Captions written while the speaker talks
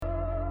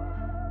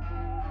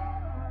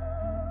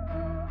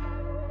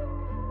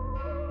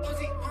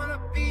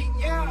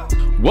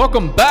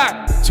Welcome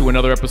back to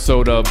another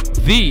episode of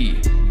the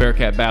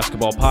Bearcat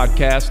Basketball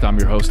Podcast. I'm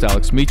your host,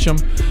 Alex Meacham,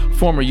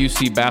 former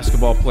UC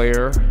basketball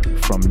player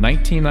from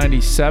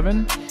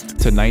 1997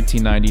 to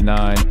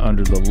 1999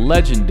 under the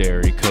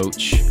legendary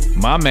coach,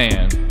 my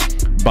man,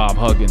 Bob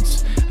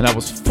Huggins. And I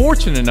was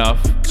fortunate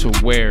enough to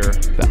wear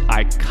the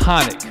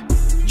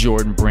iconic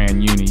Jordan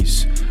Brand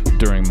unis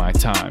during my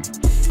time.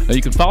 Now,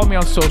 you can follow me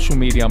on social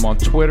media. I'm on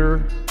Twitter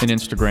and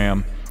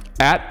Instagram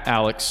at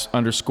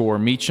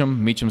Alex_Meacham.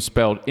 Meacham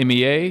spelled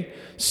M-E-A-C-H-A-M.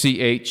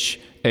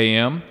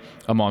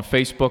 I'm on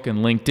Facebook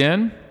and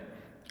LinkedIn,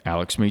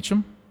 Alex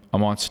Meacham.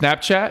 I'm on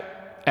Snapchat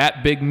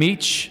at Big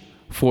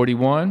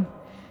Meach41,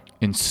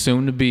 and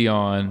soon to be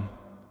on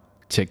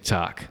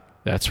TikTok.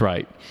 That's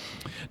right.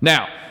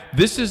 Now,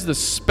 this is the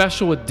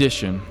special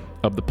edition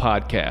of the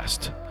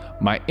podcast,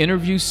 my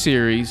interview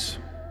series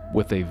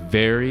with a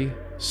very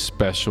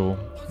special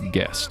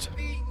guest.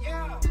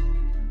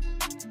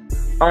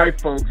 All right,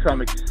 folks,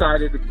 I'm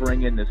excited to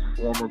bring in this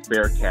former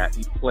Bearcat.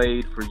 He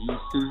played for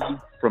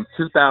UC from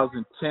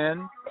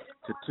 2010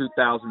 to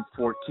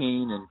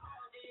 2014, and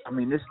I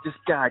mean, this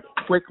guy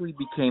quickly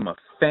became a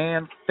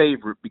fan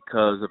favorite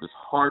because of his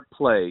hard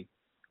play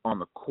on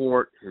the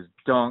court, his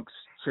dunks,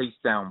 chase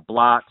down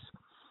blocks.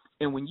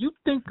 And when you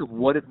think of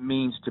what it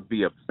means to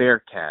be a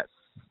Bearcat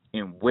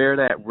and wear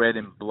that red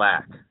and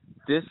black,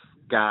 this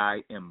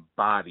guy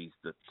embodies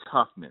the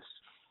toughness,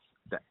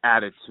 the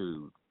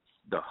attitude,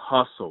 the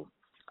hustle.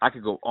 I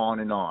could go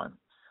on,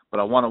 but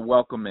I want to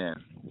welcome in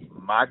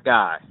my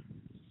guy,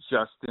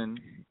 Justin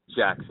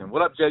Jackson.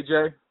 What up,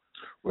 JJ?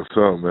 What's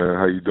up, man?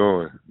 How you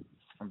doing?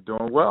 I'm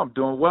doing well.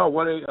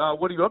 What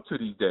are you up to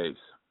these days?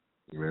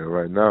 Man,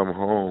 right now I'm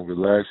home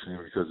relaxing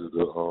because of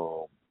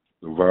the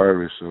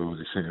virus, so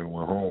they sent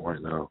everyone home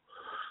right now.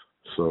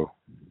 So,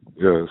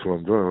 yeah, that's what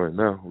I'm doing right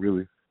now,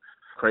 really.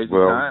 Crazy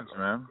times,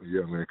 man.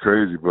 Yeah, man,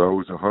 crazy, but I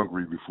wasn't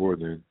hungry before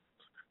then.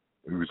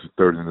 We was the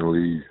third in the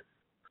league.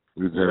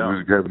 We was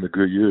having a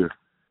good year.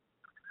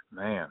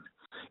 Man.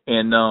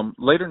 And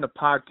later in the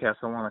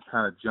podcast, I want to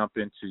kind of jump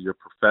into your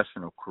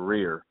professional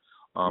career.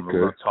 Okay.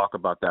 We're going to talk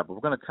about that, but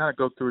we're going to kind of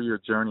go through your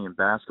journey in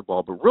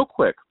basketball. But real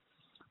quick,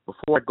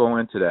 before I go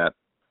into that,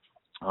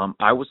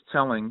 I was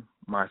telling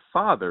my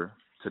father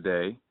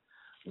today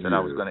that I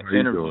was going to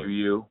interview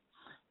you,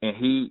 and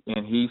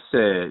he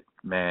said,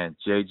 man,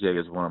 JJ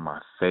is one of my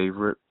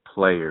favorite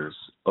players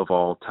of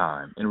all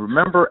time. And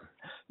remember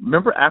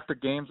after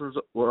games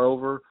were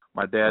over,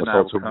 my dad and I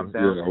would come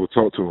down. Yeah, I would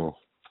talk to him.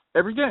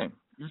 Every game,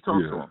 you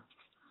talk to him.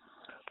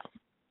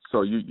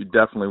 So you're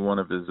definitely one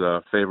of his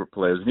favorite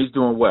players, and he's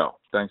doing well.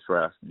 Thanks for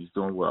asking. He's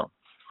doing well.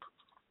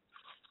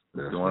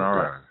 He's doing all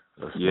right.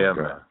 Yeah,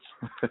 man.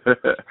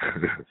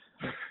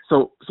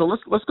 So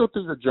let's go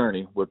through your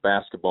journey with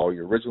basketball.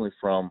 You're originally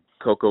from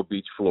Cocoa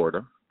Beach,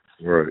 Florida.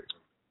 Right.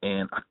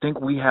 And I think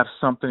we have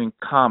something in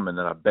common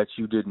that I bet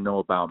you didn't know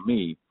about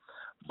me.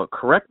 But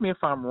correct me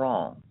if I'm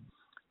wrong.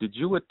 Did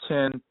you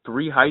attend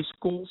 3 high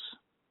schools?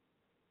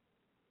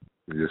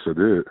 Yes, I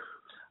did.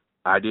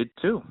 I did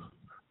too.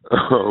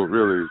 Oh,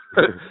 really?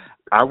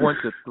 I went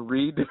to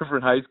 3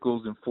 different high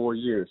schools in 4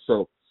 years.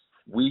 So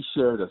we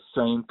share the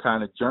same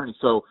kind of journey.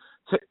 So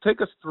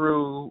take us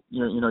through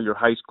your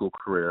high school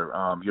career.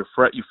 Your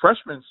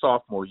freshman and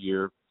sophomore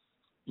year.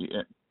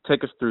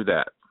 Take us through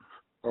that.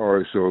 All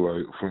right.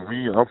 So for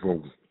me, I'm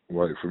from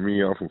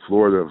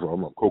Florida. I'm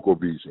from Cocoa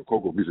Beach, and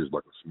Cocoa Beach is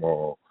like a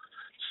small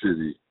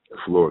city in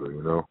Florida,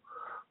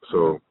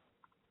 So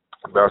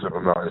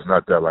basketball it's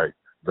not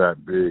that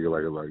big.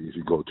 Like if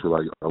you go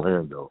to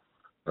Orlando,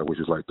 which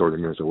is 30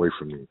 minutes away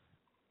from me.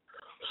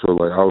 So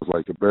I was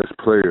the best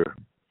player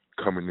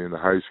coming into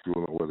high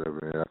school or whatever,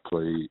 and I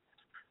played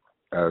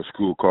at a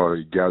school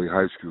called Galley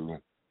High School.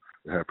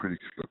 It had a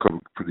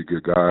couple pretty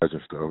good guys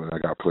and stuff, and I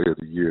got Player of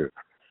the Year.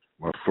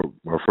 My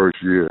first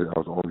year, I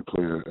was the only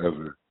player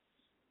ever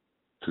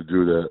to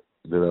do that.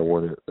 Then I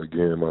won it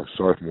again my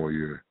sophomore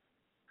year.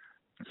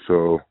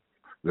 So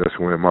that's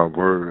when my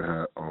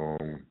Bird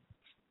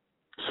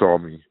saw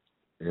me,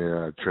 and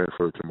I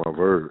transferred to my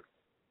Bird.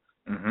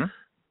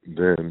 Mm-hmm.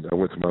 Then I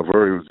went to my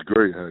Bird. It was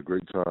great. I had a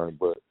great time,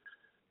 but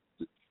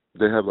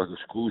they have a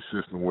school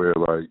system where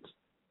I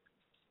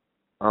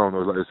don't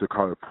know, it's a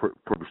kind of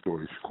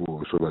preparatory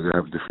school, so they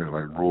have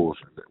different rules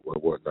and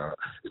whatnot.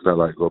 It's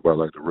not go by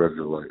the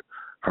regular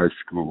high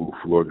school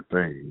Florida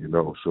thing,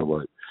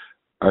 So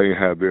I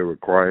didn't have their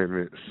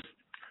requirements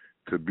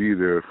to be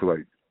there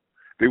for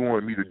they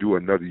wanted me to do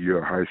another year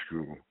of high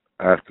school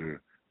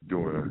after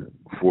doing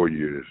 4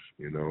 years,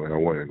 and I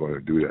wasn't going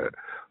to do that.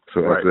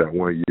 So after that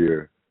 1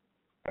 year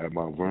at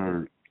my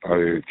Vern,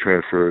 I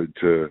transferred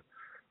to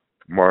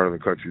Martin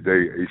Country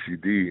Day,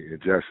 ACD in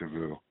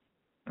Jacksonville.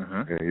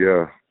 Mm-hmm.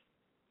 And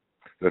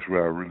that's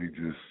where I really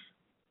just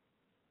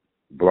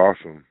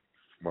blossomed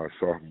I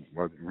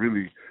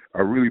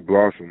really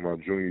blossomed my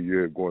junior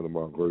year going to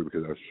Montgomery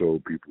because I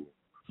showed people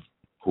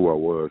who I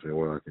was and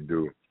what I can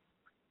do.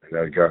 And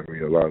that got me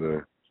a lot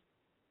of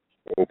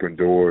open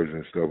doors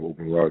and stuff,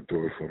 opened a lot of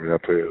doors for me. I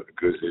played a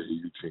good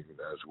AAU team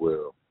as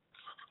well.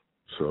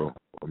 So,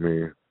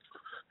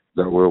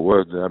 that's what it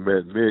was. And I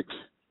met Nick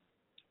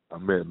I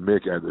met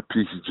Mick at the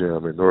Peachy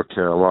Jam in North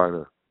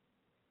Carolina.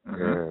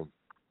 And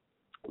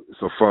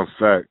it's a fun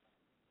fact.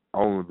 I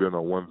only been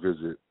on one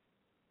visit.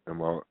 And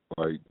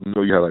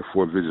you had like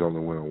 4 visits, I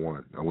only went on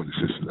one. I went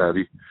to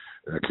Cincinnati,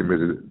 and I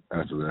committed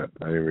after that.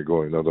 I didn't even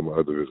go on none of my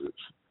other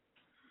visits.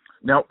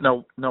 Now,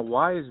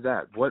 why is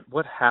that?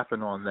 What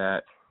happened on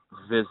that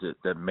visit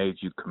that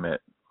made you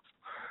commit?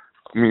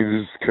 I mean,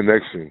 this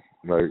connection.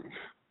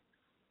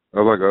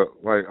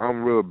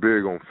 I'm real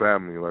big on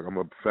family. Like, I'm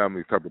a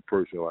family type of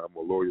person. Like, I'm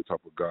a loyal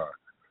type of guy.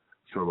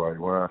 So, like,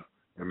 when I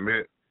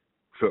met,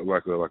 felt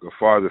like a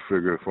father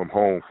figure from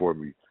home for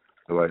me.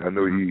 Like, I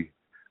know he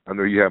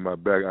had my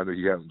back. I know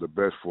he had the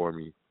best for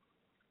me.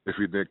 If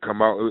he didn't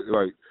come out,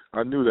 like,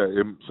 I knew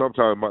that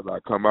sometimes it might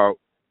not come out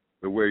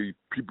the way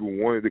people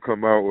wanted to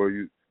come out, or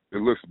it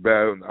looks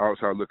bad on the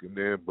outside looking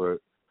in. But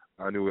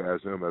I knew it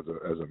as him, as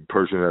a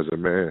person, as a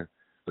man,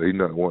 that he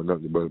not want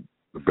nothing but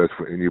the best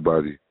for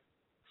anybody.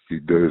 He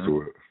does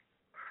to it,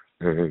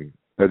 and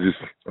I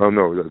don't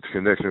know, the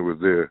connection was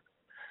there,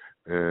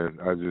 and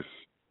I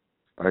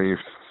didn't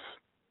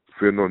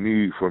feel no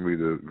need for me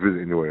to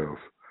visit anywhere else.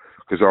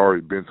 Because I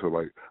already been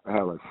to, I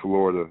had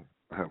Florida.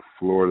 I have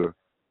Florida,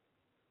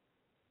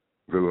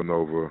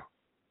 Villanova,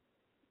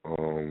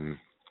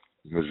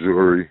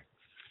 Missouri,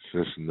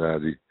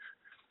 Cincinnati,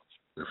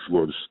 and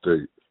Florida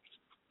State.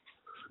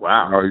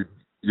 Wow. I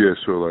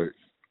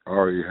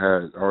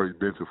already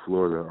been to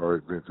Florida. I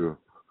already been to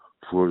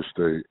Florida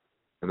State,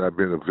 and I've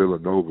been to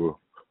Villanova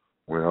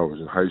when I was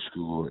in high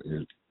school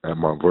at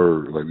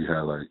Montverde. Like, we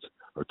had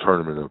a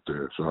tournament up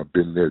there, so I've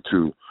been there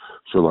too.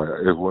 So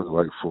it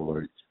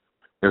wasn't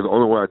and the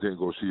only one I didn't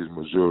go see is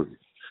Missouri.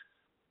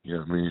 You know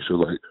what I mean? So,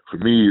 for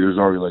me, it was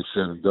already,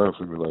 said and done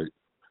for me.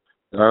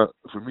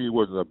 For me, it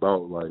wasn't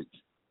about, the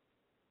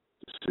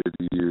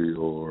city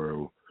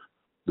or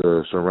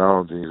the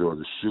surroundings or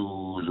the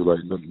shoes or,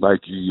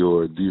 Nike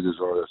or Adidas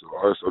or all that stuff.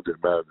 All that stuff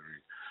didn't matter to me.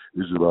 It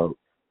was about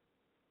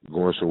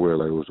going somewhere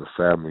it was a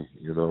family,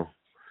 you know?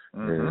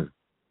 And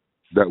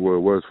that's what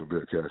it was for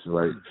Bearcats.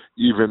 And,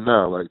 even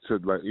now,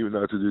 even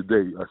now to this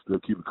day, I still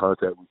keep in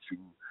contact with you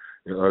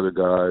and other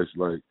guys.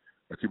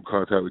 I keep in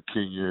contact with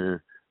Kenyon.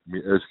 I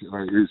mean,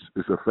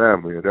 it's a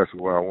family, and that's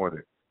what I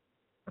wanted.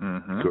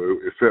 So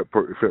it felt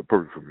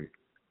perfect for me.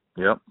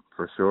 Yep,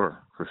 for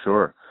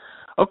sure.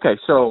 Okay,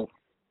 so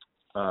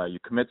you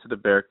commit to the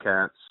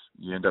Bearcats.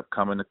 You end up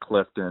coming to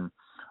Clifton.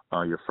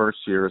 Your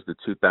first year is the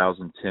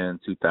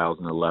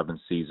 2010-2011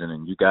 season,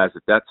 and you guys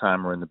at that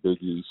time were in the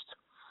Big East.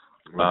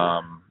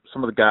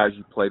 Some of the guys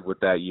you played with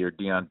that year,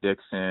 Deion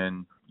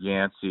Dixon,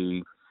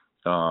 Yancey,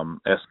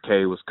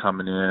 SK was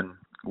coming in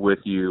with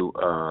you,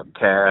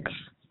 Cash,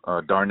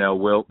 Darnell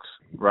Wilkes,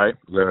 right?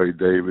 Larry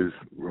Davis,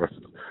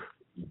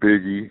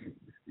 Biggie.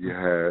 We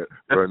had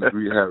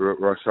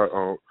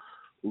Rashad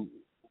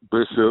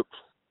Bishop.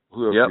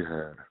 Who else we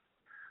had?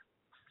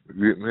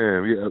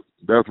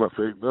 That was my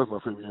favorite. That was my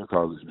favorite year in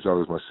college. That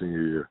was my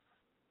senior year.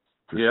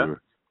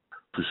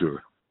 For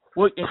sure.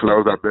 Well, I feel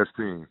that was our best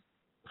team.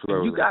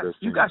 You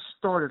guys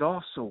started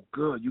off so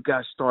good. You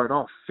guys started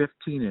off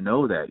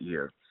 15-0 that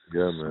year.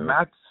 Yeah,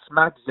 man.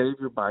 Smacked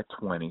Xavier by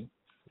 20.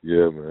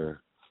 Yeah, man.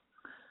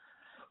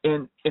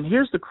 And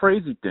here's the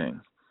crazy thing.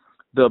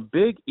 The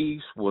Big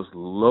East was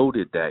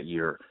loaded that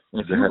year.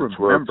 And if you remember,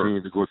 12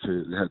 teams to go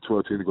to the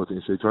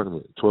NCAA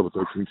tournament. 12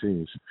 or 13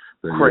 teams.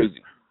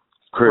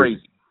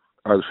 Crazy.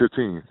 Out of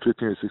 15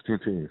 or 16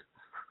 teams.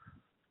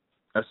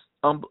 That's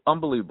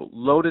unbelievable.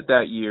 Loaded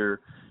that year,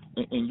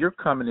 and you're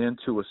coming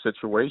into a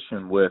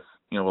situation with,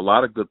 a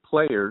lot of good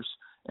players.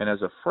 And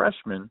as a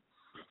freshman,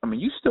 I mean,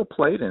 you still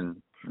played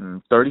in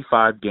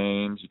 35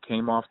 games. You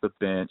came off the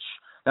bench.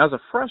 Now, as a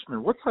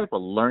freshman, what type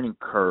of learning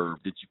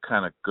curve did you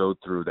kind of go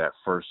through that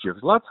first year?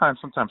 Because a lot of times,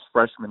 sometimes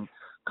freshmen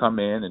come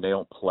in and they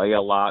don't play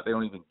a lot. They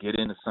don't even get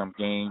into some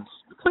games.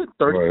 You played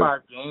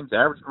 35 games,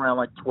 averaging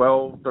around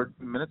 12,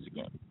 13 minutes a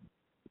game.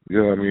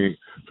 Yeah, I mean,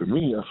 for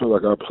me, I feel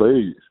like I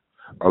played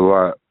a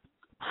lot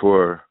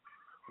for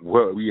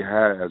what we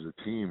had as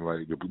a team,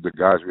 the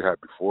guys we had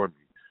before me.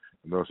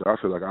 So I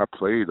feel like I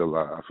played a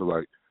lot. I feel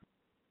like,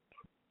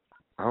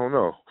 I don't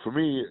know. For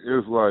me,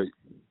 it was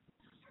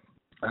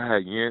I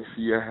had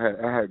Yancey.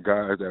 I had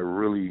guys that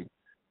really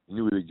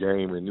knew the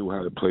game and knew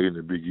how to play in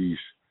the Big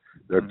East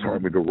that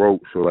taught me the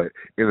ropes. So,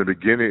 in the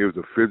beginning, it was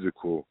a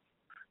physical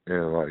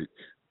and,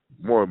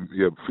 more,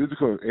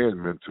 physical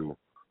and mental.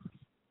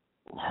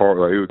 Hard.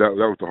 That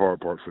was the hard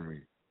part for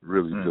me,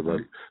 really. To,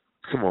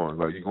 come on,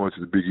 you're going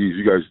to the Big East.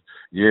 You guys,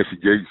 Yancey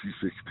Gates,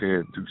 he's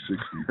 6'10",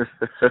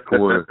 260.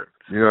 Come on.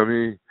 You know what I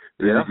mean?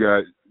 Then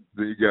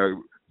you got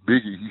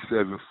Biggie, he's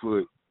 7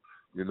 foot.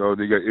 Then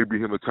you got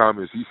Ibrahim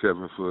Thomas, he's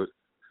 7 foot.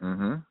 You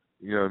know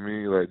what I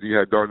mean? Then you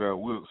had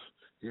Darnell Wilkes.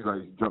 He's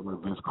jumping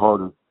like Vince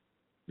Carter.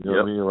 You know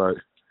what I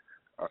mean?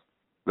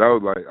 That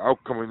was I'm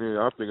coming in,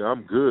 I'm thinking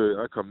I'm good.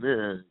 I come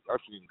there and I've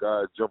seen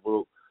guys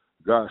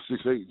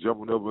 6'8",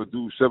 jumping over a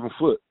dude 7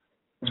 foot.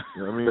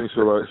 You know what I mean?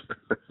 So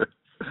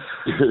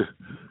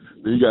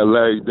then you got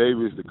Larry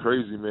Davis, the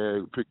crazy man,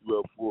 who pick you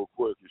up full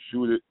court, can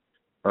shoot it.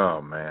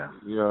 Oh man.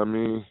 You know what I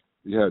mean?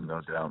 You had no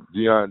doubt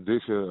Deion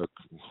Dixon,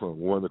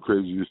 one of the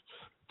craziest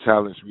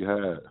talents we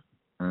had.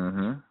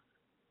 Mm-hmm.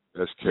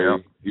 SK,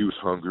 Yep. he was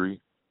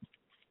hungry.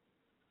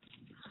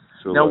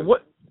 So now,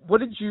 what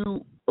did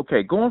you?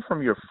 Okay, going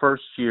from your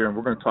first year, and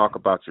we're going to talk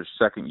about your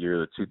second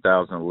year, the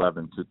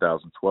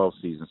 2011-2012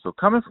 season. So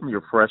coming from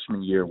your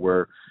freshman year,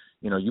 where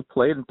you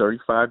played in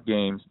 35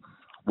 games,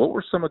 what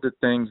were some of the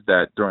things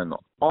that during the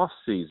off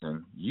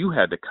season you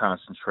had to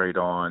concentrate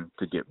on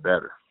to get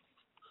better?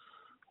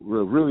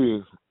 Well,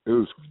 really, it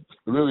was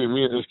really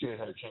me and SK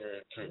had came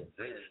to an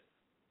agreement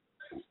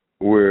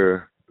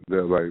where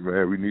that like,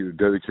 man, we need to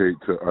dedicate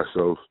to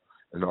ourselves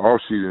in the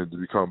off season to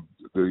get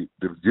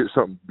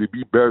something, to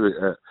be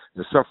better at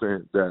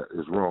something that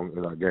is wrong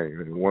in our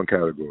game in one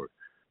category.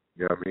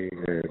 You know what I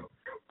mean? And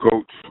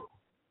Coach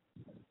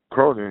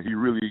Carlton, he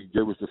really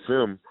gave us the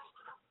film.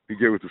 He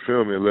gave us the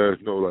film and let us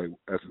know, like,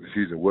 after the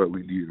season, what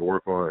we needed to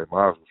work on. And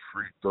mine was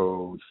free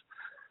throws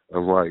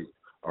and, like,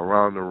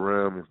 around the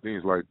rim and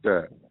things like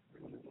that.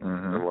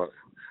 Mm-hmm.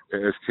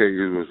 And SK,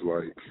 it was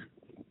like,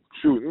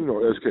 shoot,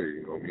 SK,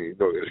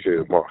 SK is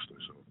a monster.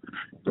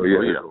 So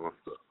yeah.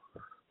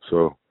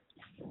 So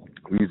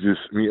me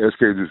and SK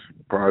just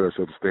pride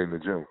ourselves to stay in the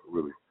gym,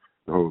 really.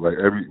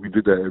 We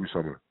did that every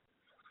summer.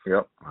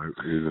 Yep. Like,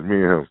 it was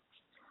me and him.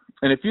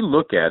 And if you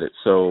look at it,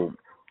 so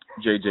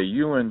JJ,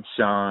 you and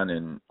Sean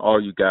and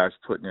all you guys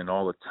putting in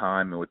all the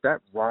time, and with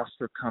that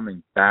roster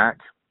coming back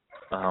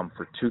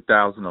for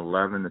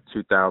 2011 to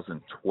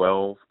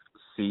 2012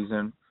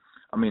 season,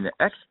 I mean, the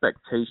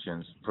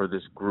expectations for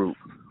this group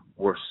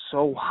were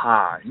so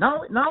high.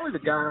 Not only the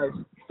guys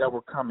that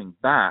were coming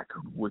back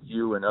with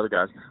you and other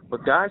guys,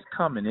 but guys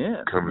coming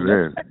in.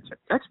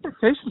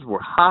 Expectations were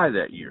high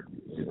that year.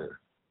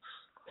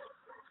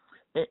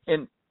 Yeah.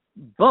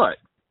 But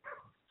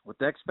with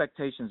the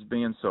expectations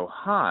being so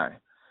high,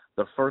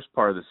 the first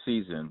part of the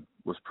season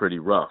was pretty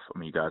rough. I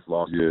mean, you guys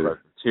lost to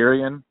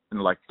Presbyterian in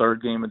the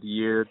third game of the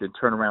year, then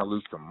turn around and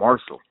lose to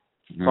Marshall.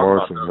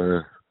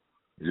 Man.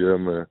 Yeah,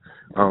 man.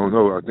 I don't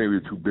know. I think we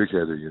were too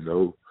big-headed,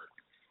 because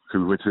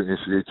we went to the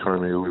NCAA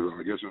tournament.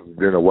 I guess it's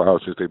been a while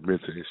since they've been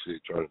to the NCAA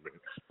tournament,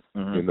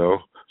 mm-hmm.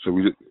 So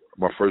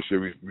my first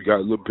year, we got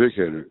a little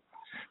big-headed.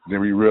 Then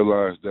we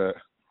realized that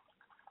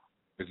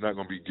it's not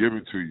going to be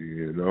given to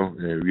you,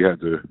 and we had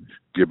to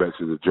get back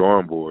to the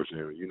drawing boards. And,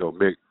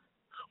 Mick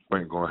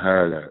ain't going to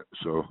have that.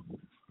 So,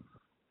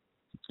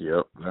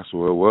 yep, that's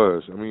what it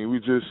was. I mean,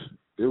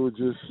 it was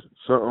just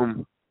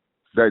something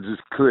that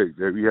just clicked,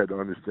 that we had to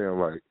understand,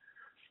 like,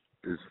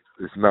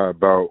 it's not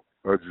about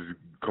us just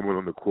coming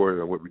on the court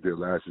and what we did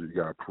last year. You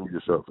got to prove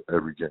yourself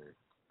every game,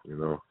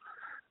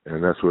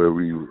 And that's where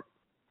we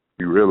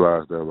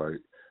realized that,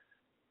 like,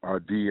 our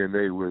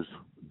DNA was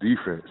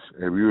defense,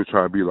 and we were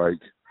trying to be like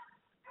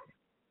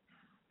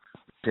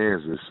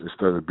Kansas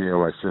instead of being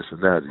like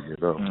Cincinnati,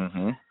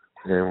 Mm-hmm.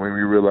 And when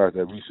we realized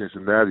that we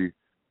Cincinnati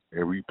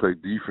and we play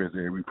defense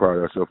and we pride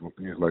ourselves on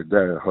things like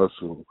that, and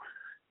hustle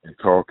and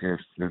talking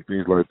and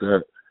things like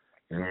that,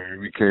 and when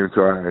we came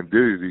to our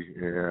identity,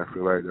 and I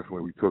feel like that's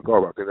when we took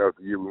off. I think that was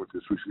the year we went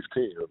to Sweet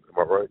 16. Am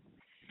I right?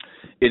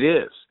 It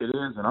is,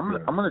 and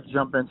I'm gonna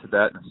jump into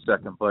that in a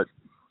second. But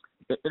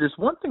it is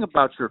one thing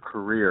about your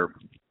career.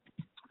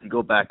 You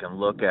go back and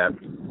look at,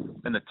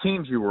 and the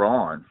teams you were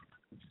on.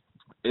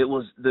 It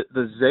was the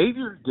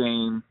Xavier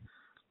game.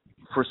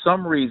 For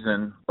some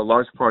reason, a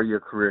large part of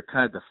your career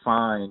kind of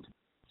defined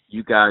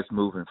you guys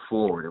moving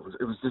forward.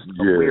 It was just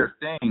a weird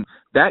thing.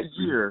 That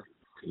year,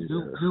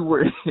 you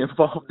were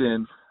involved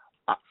in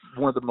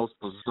one of the most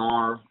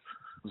bizarre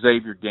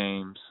Xavier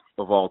games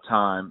of all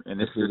time, and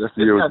the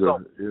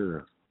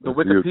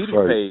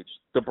Wikipedia page,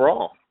 the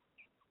brawl.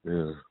 Yeah.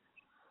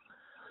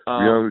 To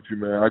be honest with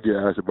you, man, I get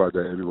asked about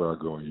that everywhere I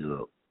go in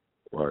Europe.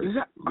 Like,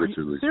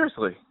 literally.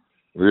 Seriously?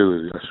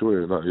 Really, I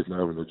swear, it's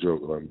not even a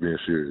joke. I'm being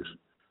serious.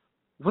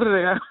 What do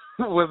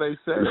they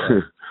say?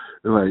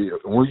 They're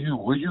like, were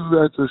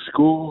you at the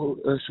school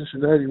at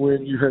Cincinnati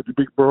when you had the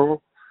big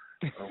brawl?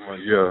 I'm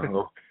like, yeah.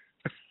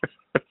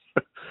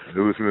 It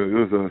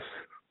was us.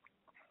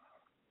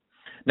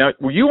 Now,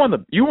 were you on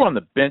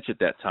the bench at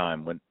that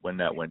time when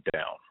that went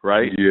down,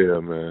 right? Yeah,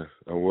 man,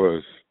 I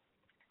was.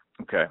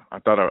 Okay, I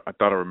thought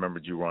I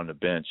remembered you were on the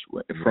bench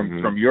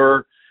from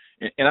your,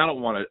 and I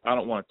don't want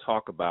to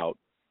talk about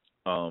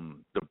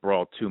the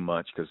brawl too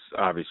much because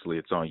obviously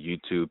it's on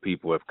YouTube.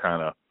 People have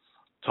kind of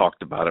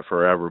talked about it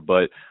forever,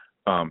 but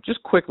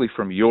just quickly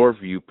from your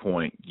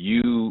viewpoint,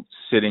 you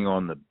sitting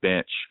on the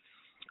bench,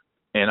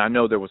 and I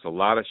know there was a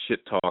lot of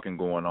shit talking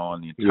going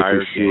on the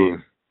entire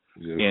game,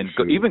 and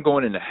even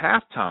going into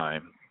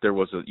halftime, there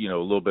was a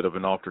little bit of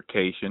an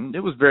altercation. It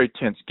was a very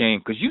tense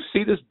game because you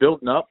see this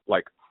building up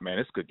like, man,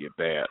 this could get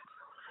bad.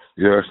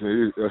 Yeah,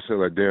 I said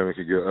like, damn, it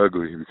could get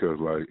ugly because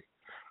like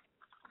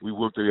we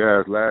whooped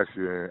their ass last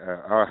year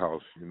at our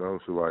house,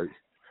 so like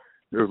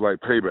it was like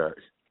payback.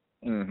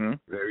 Mm-hmm.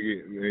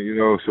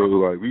 So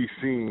like we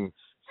seen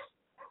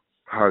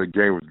how the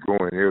game was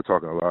going. They were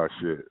talking a lot of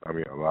shit. I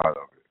mean, a lot of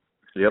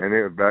it. Yep. And they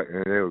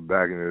were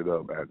backing it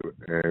up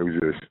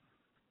and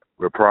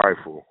we're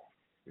prideful,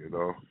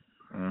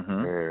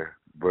 Mm-hmm.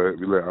 But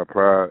we let our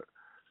pride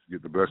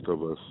get the best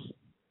of us.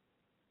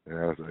 And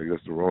I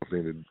guess the wrong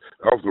thing to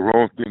that was the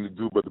wrong thing to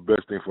do, but the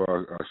best thing for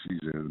our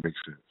season. It makes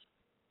sense.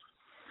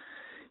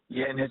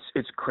 Yeah, and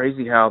it's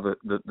crazy how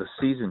the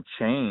season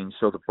changed.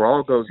 So the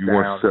brawl goes you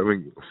down.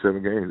 You won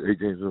 7 games, 8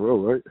 games in a row,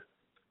 right?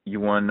 You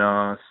won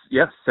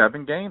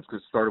 7 games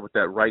because it started with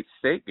that Wright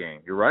State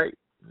game. You're right.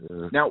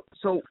 Yeah. Now,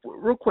 so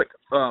real quick,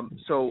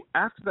 so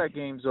after that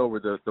game's over,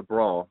 the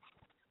brawl,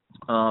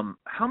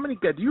 how many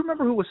guys? Do you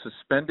remember who was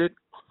suspended?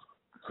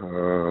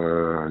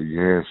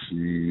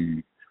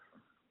 Yancey,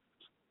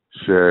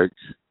 Shaq,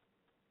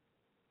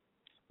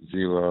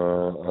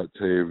 Zelon,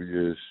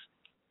 Octavius.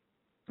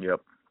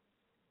 Yep.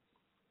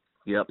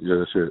 Yeah,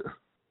 that's it.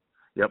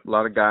 Yep, a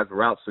lot of guys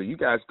were out. So you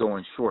guys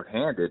going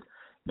shorthanded.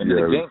 And yeah.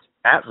 in the games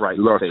at Wright State.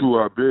 You lost 2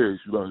 of our bigs.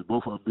 You lost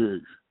both our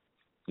bigs.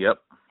 Yep.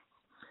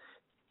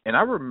 And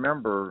I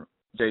remember,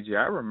 JJ,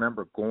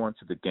 going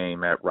to the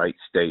game at Wright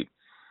State.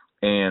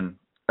 And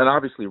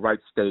obviously Wright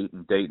State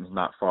and Dayton's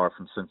not far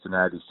from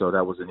Cincinnati, so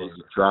that was an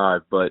easy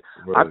drive. But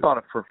I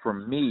thought for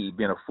me,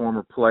 being a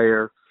former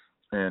player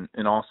and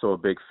also a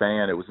big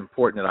fan, it was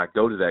important that I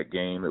go to that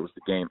game. It was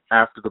the game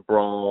after the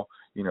brawl.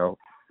 You know,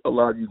 a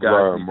lot of you guys. A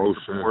lot of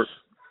emotions.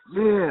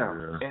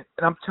 Yeah.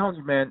 And I'm telling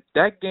you, man,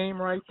 that game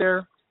right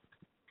there,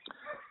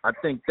 I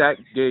think that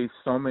gave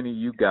so many of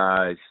you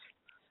guys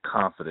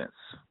confidence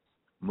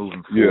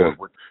moving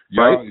forward.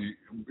 Yeah. Right?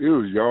 It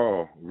was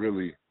y'all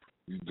really,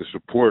 the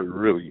support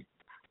really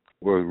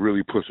was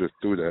really pushing us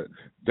through that.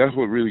 That's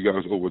what really got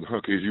us over the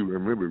hump. Because you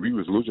remember, we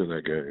was losing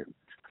that game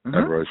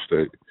at Wright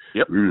State.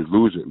 Yep. We was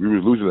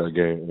losing that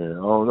game. And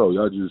I don't know,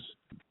 y'all just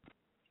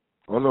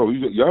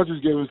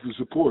gave us the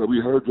support. We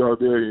heard y'all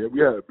there. We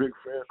had a big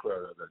fan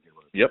crowd at that game.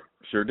 Yep,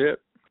 sure did.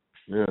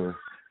 Yeah.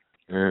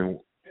 And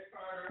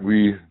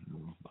we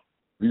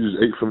just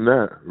ate from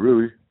that,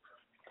 really.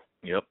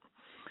 Yep.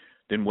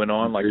 Then went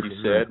on, like you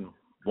said, and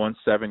won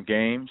 7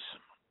 games.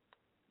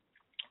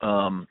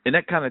 And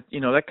that kind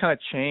of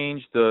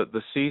changed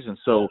the season.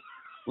 So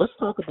let's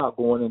talk about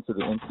going into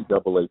the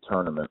NCAA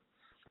tournament.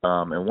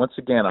 And once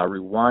again, I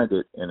rewind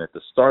it, and at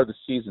the start of the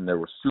season, there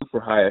were super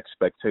high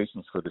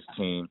expectations for this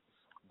team.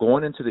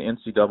 Going into the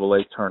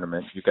NCAA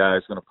tournament, you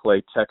guys going to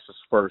play Texas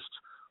first.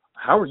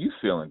 How are you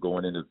feeling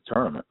going into the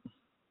tournament?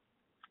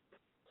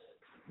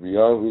 To be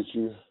honest with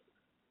you,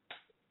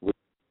 with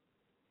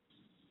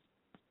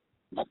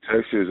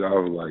Texas, I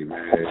was like,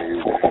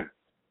 man,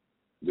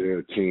 they're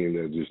a team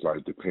that just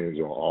like depends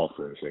on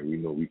offense, and we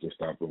know we can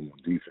stop them on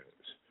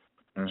defense.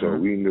 Mm-hmm. So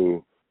we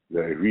knew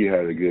that if we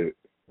had a good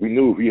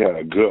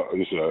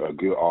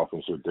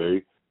offensive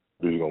day,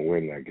 we were gonna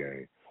win that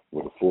game.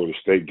 With the Florida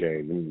State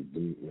game,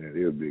 man,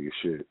 they were big as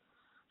shit.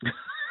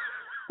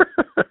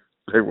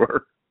 They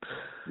were.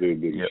 They were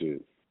big as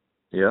shit.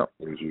 Yeah.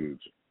 It was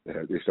huge.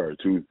 They started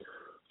two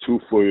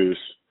footers,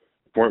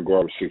 point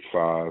guard was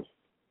 6'5",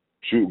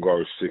 shooting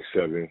guard was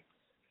 6'7",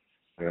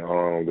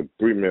 and the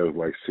 3 men was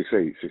like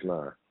 6'8",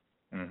 6'9".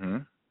 Mm-hmm.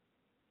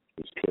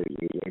 It's crazy.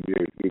 It's an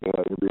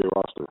NBA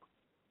roster.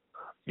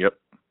 Yep.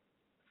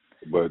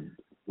 But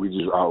we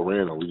just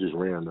outran them. We just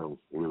ran them,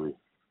 really.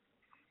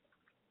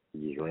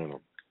 We just ran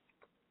them.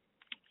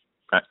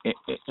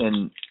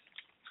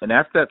 And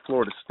after that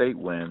Florida State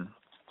win,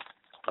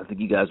 I think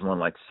you guys won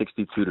like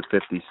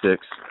 62-56.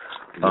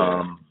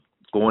 Yeah.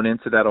 Going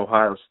into that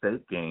Ohio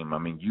State game, I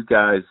mean, you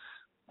guys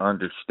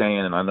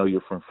understand, and I know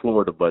you're from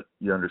Florida, but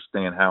you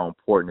understand how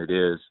important it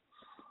is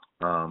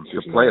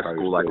to play a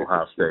school like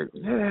Ohio State.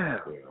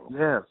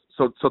 Yeah.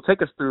 So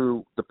take us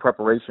through the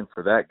preparation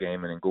for that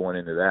game and then going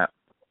into that.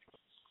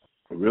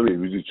 Really,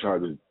 we just try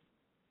to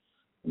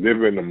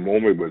live in the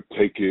moment, but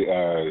take it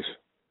as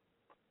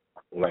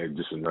like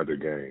just another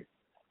game.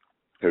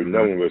 Because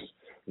none of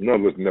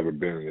us never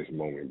been in this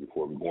moment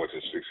before. We're going to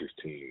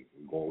the 6-16.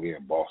 We're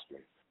in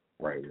Boston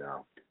right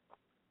now.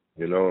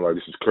 You know, like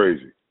this is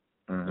crazy.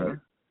 Mm-hmm.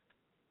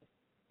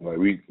 Like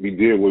we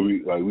did what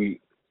we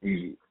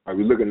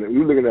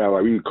looking at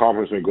like we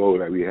conference and goals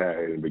that we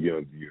had in the beginning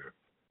of the year.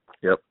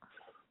 Yep.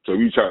 So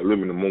we try to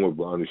live in the moment,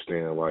 but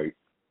understand like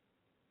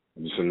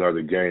just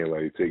another game.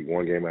 Like take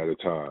one game at a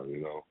time.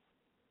 You know.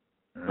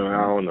 Mm-hmm.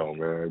 I don't know,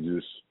 man.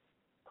 Just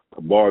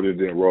a ball that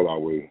didn't roll our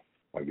way,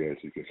 I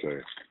guess you can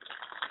say.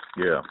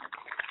 Yeah.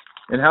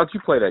 And how'd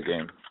you play that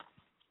game?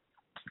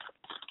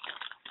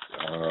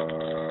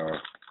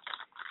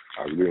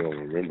 I really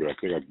don't remember. I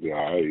think I did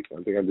all right.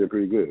 I think I did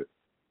pretty good.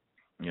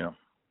 Yeah.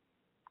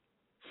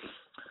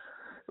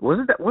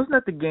 Wasn't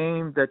that the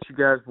game that you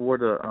guys wore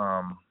the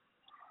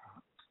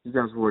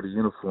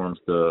uniforms,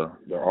 the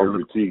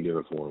RBT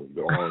uniform,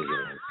 the orange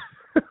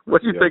one.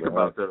 What do you think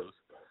about those?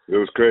 It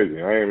was crazy.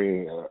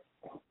 It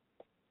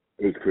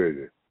was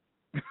crazy.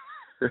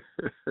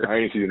 I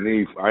didn't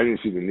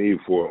see the need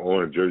for an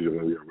orange jersey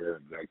when we were a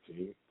black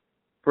team.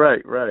 Right.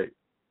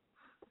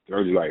 It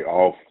was like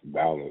off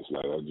balance.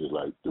 Like it just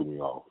like threw me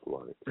off.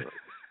 Like,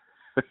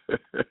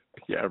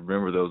 yeah, I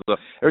remember those.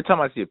 Every time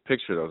I see a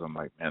picture of those, I'm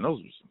like, man,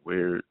 those were some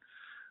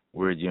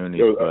weird unis.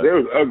 They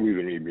was ugly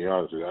to me, to be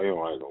honest with you. I don't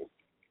like them.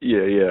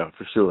 Yeah,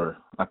 for sure.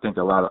 I think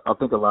a lot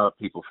of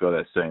people feel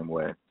that same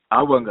way.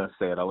 I wasn't gonna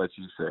say it. I'll let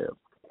you say it.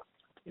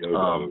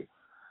 Yeah,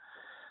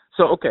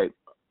 So, okay,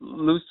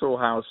 lose to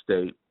Ohio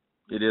State.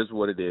 It is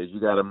what it is. You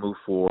got to move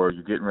forward.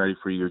 You're getting ready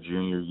for your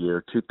junior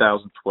year,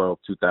 2012,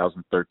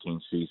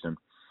 2013 season.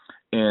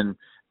 And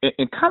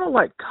kind of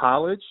like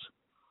college,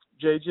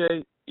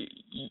 JJ,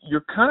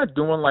 you're kind of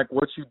doing like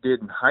what you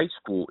did in high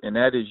school, and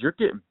that is you're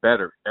getting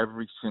better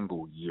every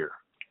single year.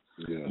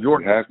 Yeah,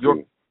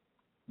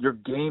 your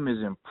game is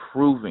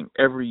improving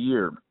every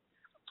year.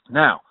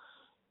 Now,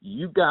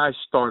 you guys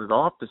started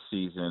off the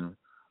season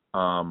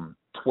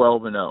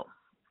 12-0.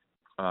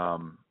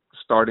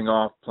 Starting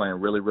off playing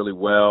really, really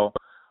well.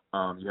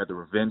 You had the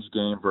revenge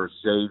game versus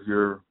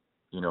Xavier,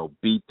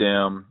 beat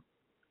them.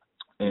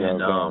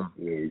 And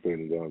we played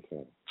in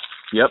downtown.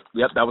 Yep.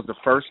 That was the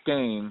first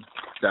game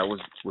that was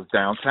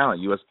downtown at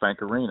US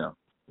Bank Arena,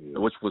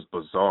 which was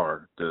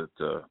bizarre to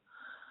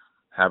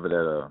have it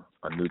at a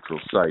neutral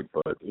site.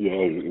 But yeah,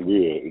 it's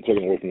weird. It's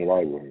taking away from the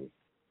rivalry.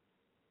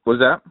 What was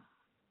that?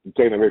 It's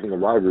taking away from the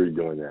rivalry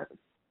doing that.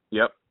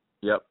 Yep,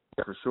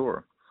 for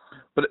sure.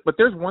 But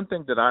there's one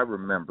thing that I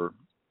remember.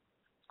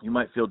 You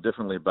might feel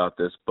differently about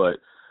this, but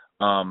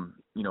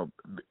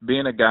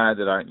being a guy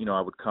that I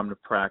would come to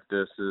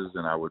practices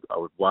and I would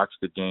watch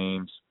the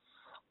games.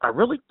 I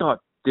really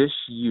thought this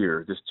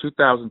year, this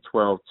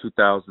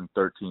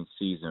 2012-2013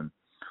 season,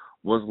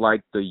 was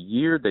like the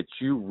year that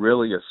you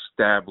really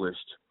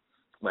established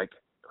like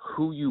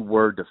who you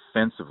were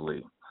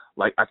defensively.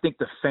 Like I think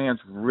the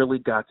fans really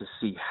got to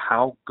see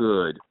how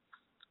good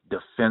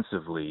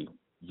defensively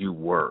you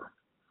were.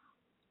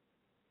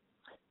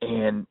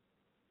 And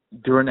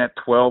during that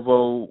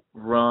 12-0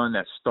 run,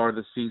 that start of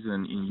the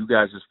season, and you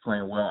guys just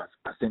playing well,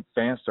 I think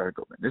fans started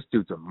going, this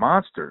dude's a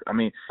monster. I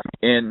mean,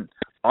 and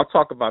I'll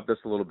talk about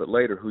this a little bit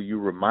later, who you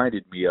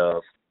reminded me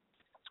of.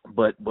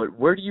 But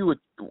where do you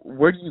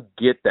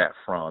get that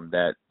from?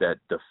 That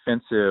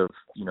defensive,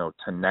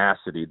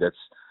 tenacity.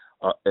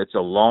 It's a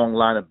long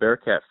line of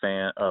Bearcat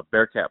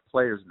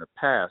players in the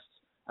past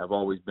have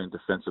always been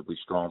defensively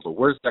strong. But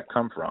where does that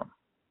come from?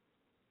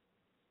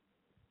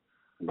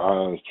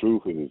 My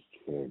truth is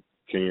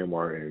Kenyon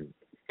Martin,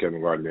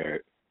 Kevin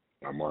Garnett,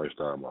 Amari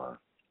Stoudemire.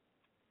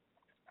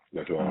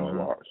 That's all I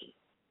watched.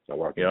 I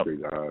watched the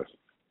three guys,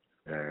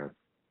 and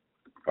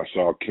I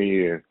saw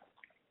Kenyon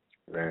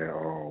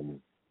and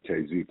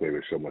KZ play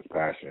with so much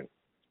passion,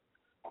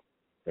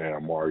 and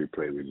Amari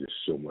played with just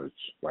so much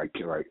like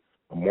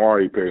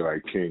Amari played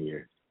like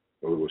Kenyon,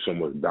 but with so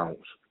much bounce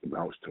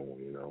to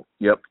him,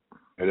 Yep.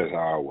 And that's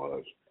how I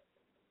was.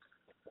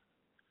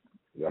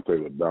 I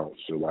played with bounce,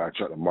 so I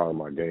try to model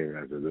my game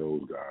after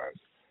those guys.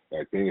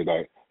 Like things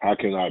like, how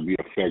can I be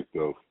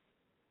effective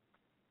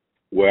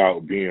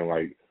without being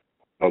like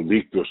a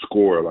lethal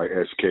scorer like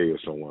SK or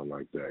someone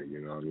like that? You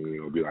know what I mean?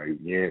 It'll be like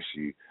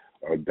Yancey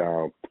or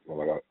down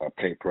like a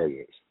paint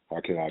presence.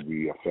 How can I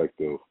be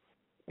effective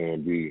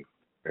and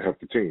help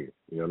the team?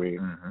 You know what I mean?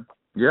 Mm-hmm.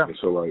 Yeah. And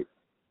so like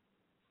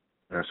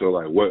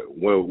what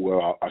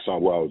I saw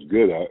what I was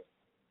good at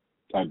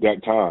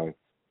that time,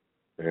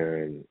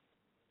 and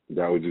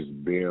that was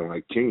just being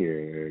like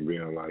Kenyon and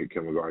being like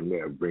Kevin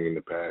Garnett, bringing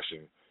the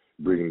passion,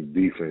 bringing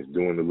the defense,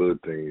 doing the little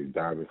things,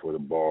 diving for the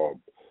ball,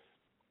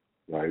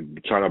 like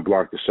trying to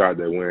block the shot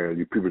that when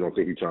people don't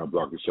think you're trying to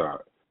block the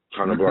shot,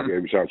 trying to block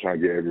every shot,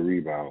 trying to get every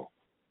rebound,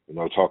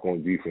 talk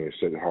on defense,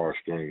 set the hard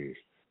screens,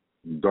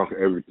 dunk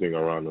everything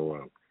around the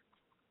rim.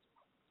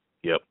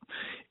 Yep,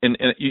 and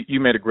you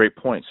made a great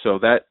point. So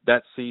that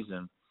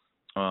season,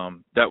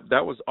 that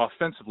was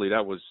offensively,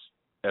 that was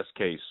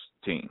SK's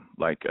team.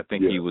 Like I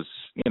think he was,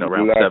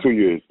 around the last 7. 2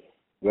 years.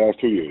 Last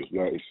 2 years,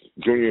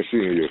 junior and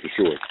senior year for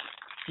sure.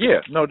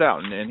 Yeah, no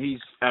doubt, and he's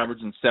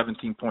averaging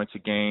 17 points a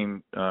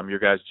game. Your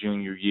guys'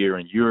 junior year,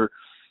 and you're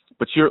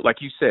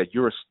like you said,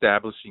 you're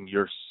establishing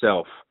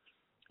yourself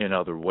in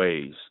other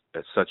ways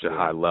at such a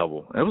high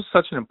level. And it was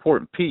such an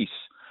important piece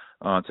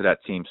to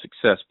that team's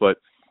success. But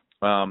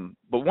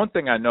one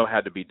thing I know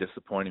had to be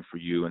disappointing for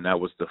you, and that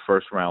was the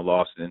first round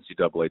loss in the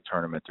NCAA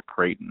tournament to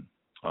Creighton.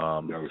 I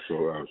had to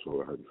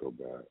feel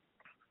bad.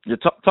 Yeah,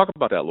 talk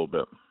about that a little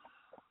bit.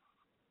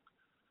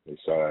 They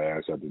shot our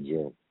ass at the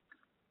gym.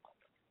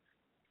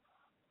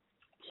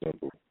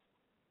 Simple.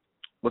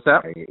 What's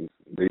that?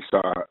 They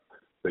shot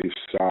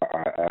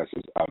our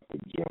asses out the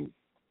gym.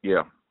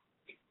 Yeah.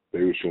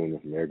 They were shooting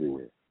us from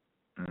everywhere.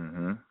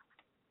 Mm-hmm.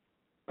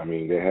 I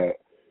mean,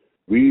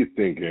 we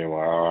thinking,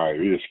 like, all right,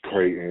 we just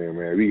Creighton,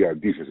 man. We got a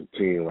defensive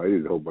team. Like,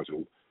 there's a whole bunch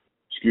of,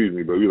 excuse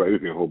me, but we like,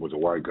 there's a whole bunch of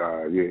white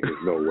guys. Yeah,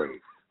 there's no way.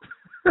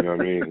 You know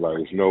what I mean? Like,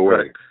 there's no way.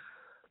 Right.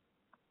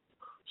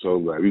 So,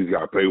 like, we just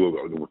got to play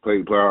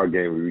our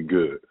game and be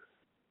good.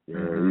 You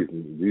know,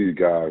 these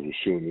guys were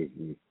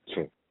shooting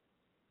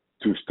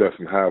two steps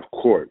from half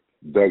court.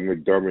 Doug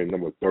McDermott,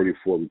 number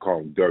 34, we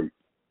call him Dirt.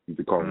 We used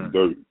to call him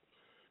Dirt.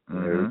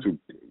 Man,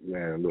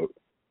 look,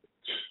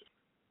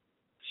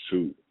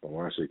 shoot.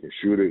 When I say can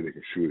shoot it, they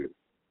can shoot it.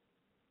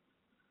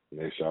 And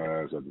they shot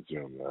our ass at the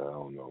gym, man. I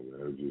don't know,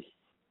 man.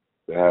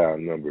 They had our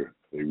number.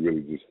 They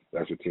really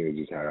that's a team that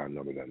just had our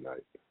number that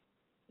night.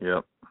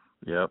 Yep.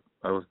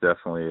 That was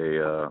definitely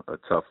a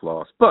tough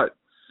loss. But,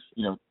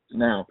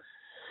 now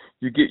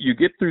you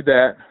get through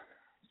that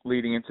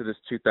leading into this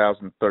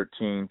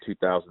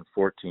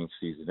 2013-2014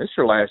 season. It's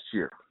your last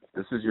year.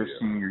 This is your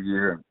senior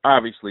year, and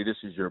obviously this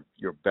is your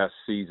best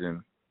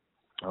season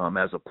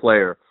as a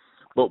player.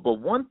 But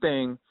one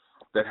thing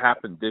that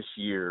happened this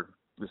year,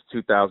 this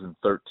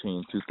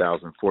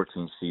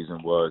 2013-2014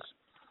 season, was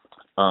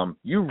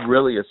you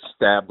really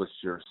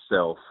established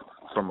yourself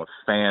from a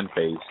fan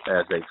base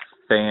as a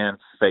fan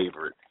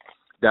favorite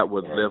that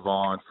would live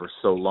on for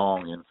so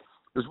long. And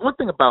there's one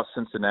thing about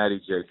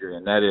Cincinnati, JJ,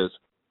 and that is,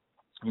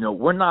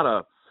 we're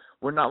not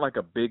like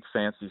a big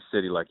fancy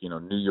city like,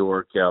 New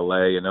York,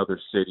 LA, and other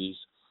cities.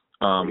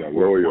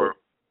 We're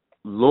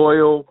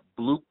loyal,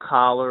 blue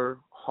collar,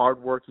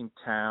 hardworking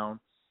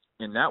town,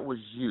 and that was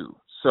you.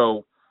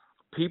 So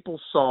people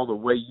saw the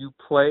way you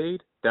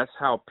played. That's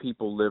how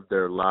people live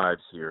their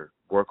lives here.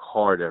 Work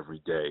hard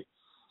every day,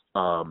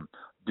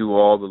 do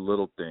all the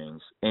little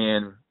things.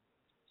 And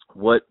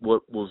what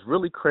was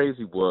really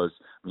crazy was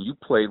when you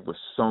played with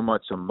so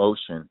much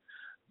emotion,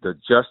 the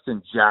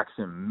Justin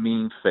Jackson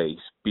mean face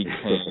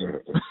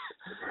became.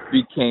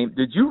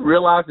 Did you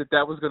realize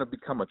that was going to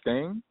become a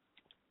thing?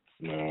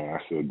 No, I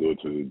still do it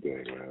to this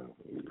day, man.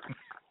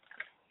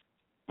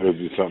 It's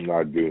just something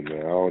I do, man.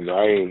 I don't know.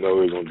 I didn't know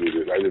they were gonna do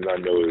this. I did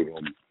not know they were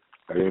gonna.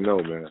 I didn't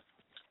know, man.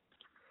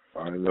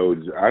 I didn't know.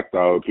 I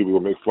thought people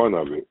would make fun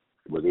of it,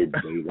 but they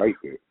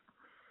liked it.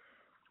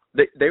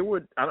 They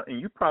would. And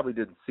you probably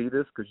didn't see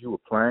this because you were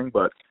playing,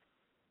 but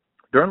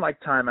during like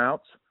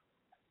timeouts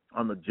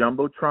on the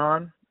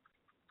jumbotron,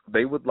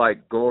 they would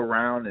like go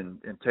around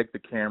and take the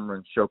camera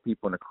and show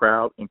people in the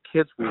crowd, and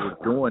kids were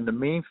doing the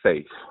mean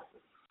face.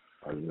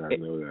 I did not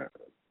know that.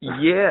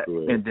 Yeah,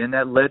 and then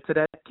that led to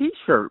that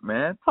T-shirt,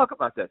 man. Talk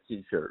about that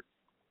T-shirt.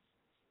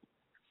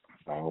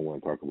 I don't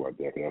want to talk about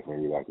that because that's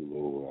when we lost to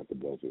Louisville at the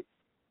budget.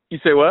 You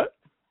say what?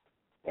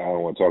 I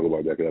don't want to talk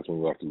about that because that's when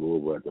we lost to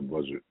Louisville at the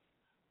budget.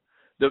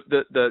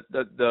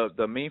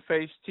 The mean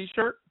face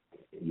T-shirt?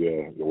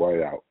 Yeah, the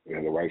white out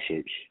and the white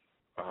shirts.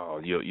 Oh,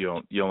 you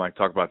don't like to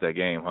talk about that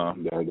game, huh?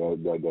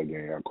 That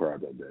game, I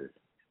cried that day.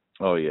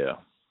 Oh yeah,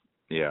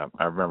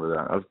 I remember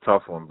that. That was a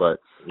tough one, but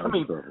I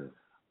mean,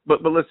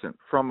 but listen,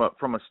 from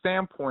a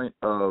standpoint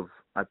of,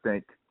 I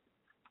think,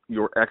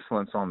 your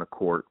excellence on the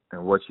court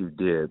and what you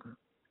did,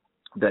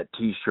 that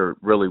T-shirt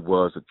really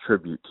was a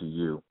tribute to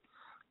you.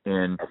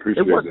 And I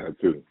appreciate that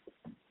too.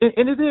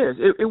 And it is.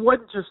 It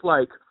wasn't just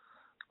like,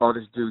 oh,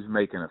 this dude's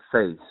making a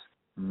face.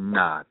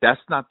 Nah, that's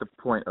not the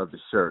point of the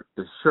shirt.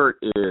 The shirt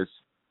is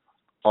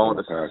all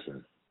the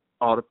passion.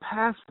 All the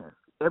passion.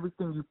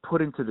 Everything you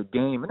put into the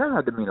game. And that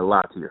had to mean a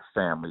lot to your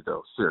family,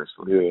 though,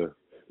 seriously. Yeah.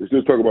 They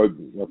still talk about,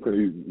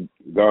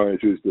 God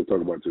and you still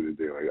talk about it to this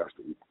day.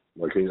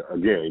 Like,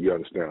 again, you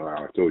understand, like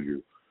I told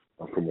you,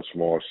 I'm from a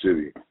small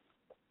city.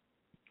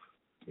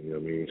 You know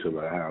what I mean? So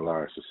I had a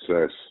lot of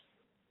success.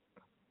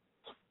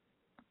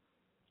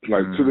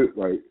 Like,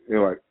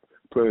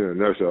 put it in a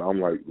nutshell,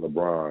 I'm like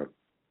LeBron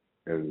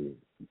in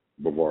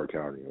Brevard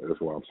County. That's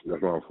where I'm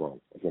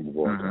from. I'm from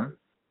Brevard County.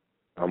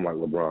 I'm like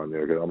LeBron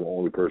there because I'm the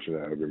only person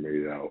that ever made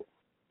it out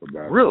for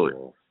basketball. Really?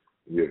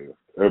 Yeah.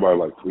 Everybody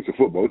like, it's a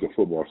football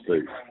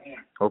state.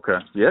 Okay.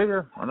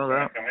 Yeah, I know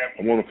that.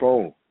 I'm on the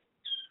phone.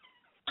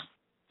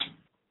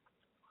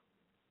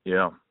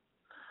 Yeah.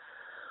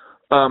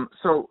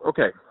 So,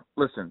 okay,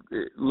 listen,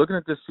 looking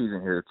at this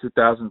season here,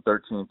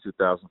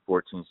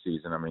 2013-2014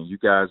 season, I mean, you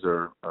guys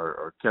are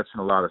catching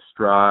a lot of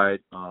stride.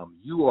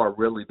 You are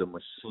really the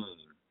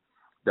machine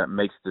that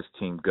makes this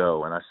team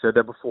go. And I said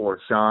that before.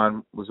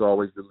 Sean was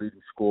always the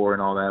leading scorer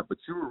and all that, but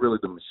you were really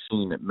the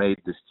machine that made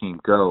this team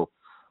go.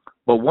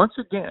 But once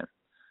again,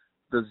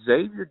 the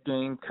Xavier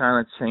game kind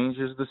of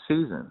changes the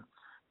season.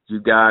 You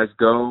guys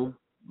go,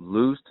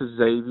 lose to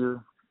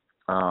Xavier,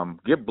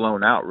 get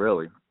blown out,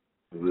 really.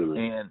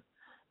 And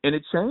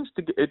it changed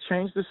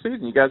the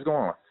season. You guys go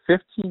on a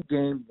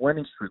 15-game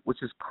winning streak,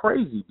 which is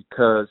crazy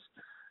because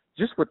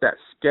just with that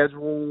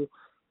schedule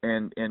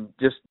and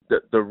just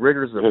the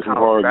rigors of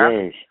college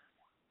basketball.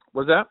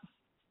 What's that?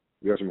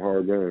 You got some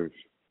hard games.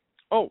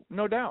 Oh,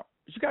 no doubt.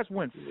 You guys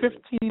win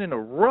 15 in a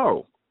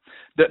row.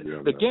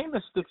 The game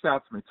that sticks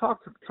out to me, talk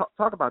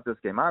about this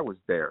game. I was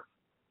there.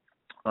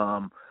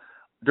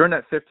 During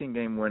that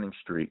 15-game winning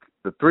streak,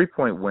 the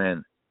 3-point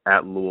win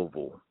at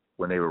Louisville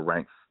when they were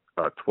ranked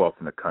 12th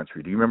in the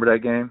country. Do you remember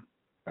that game?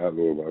 At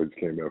Louisville, I just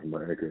came back from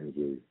my ankle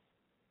injury.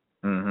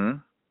 Mm-hmm.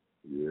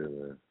 Yeah,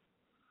 man.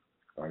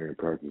 I didn't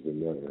practice or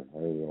nothing. I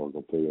didn't know I was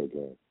going to play that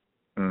game.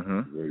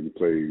 Mm-hmm. Yeah, you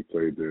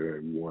played there,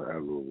 and you won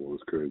at Louisville. It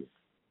was crazy.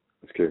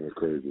 This game was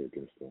crazy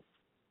against them.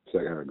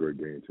 Second had a great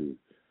game, too.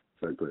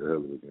 Second played a hell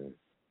of a game.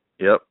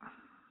 Yep.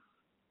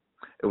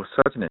 It was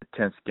such an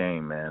intense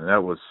game, man.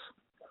 That was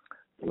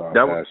a lot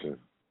of passion.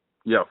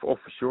 Yeah, for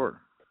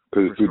sure.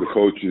 Because through the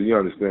coaches, you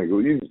understand.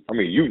 You're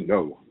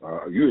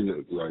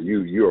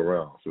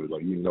around, so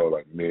like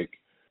like Mick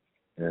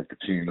and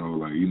Patino,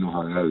 like you know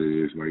how that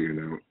is, like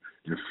in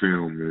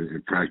film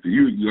and practice.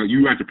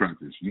 You like to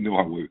practice. You know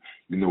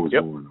what's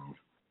going on.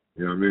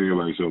 You know what I mean?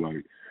 Like so,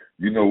 like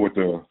you know what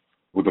the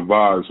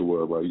vibes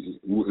were. Like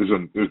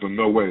there's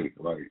no way.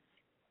 Like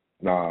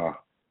nah,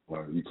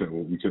 like we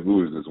can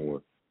lose this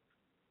one.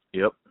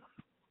 Yep.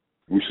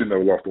 We should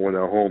never lost the one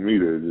at home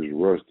either. It just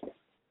rushed.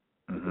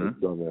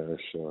 Mm-hmm. Dumbass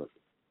shot.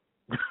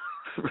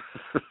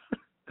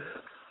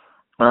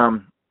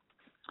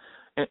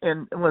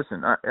 And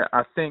listen,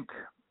 I think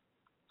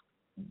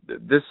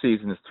this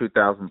season is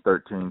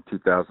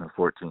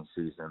 2013-2014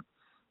 season.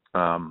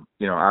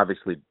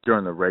 Obviously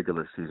during the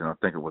regular season, I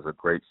think it was a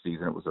great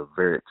season. It was a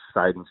very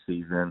exciting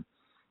season.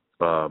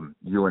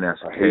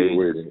 UNSK. I hate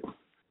waiting.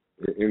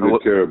 It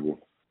ended terrible.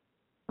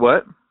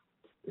 What?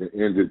 It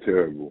ended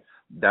terrible.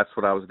 That's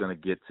what I was going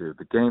to get to.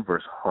 The game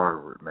versus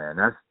Harvard, man.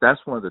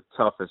 That's one of the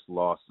toughest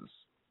losses.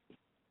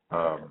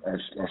 I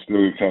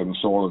still haven't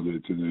swallowed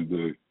it to this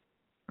day.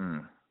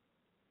 Mm.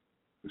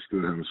 I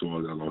still haven't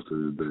swallowed that loss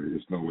to this day.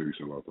 There's no way we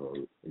should have lost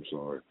it. I'm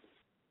sorry.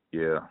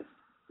 Yeah.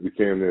 We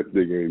came there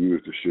thinking we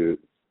was the shit.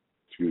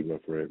 Excuse my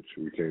French.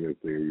 We came there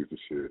thinking we was the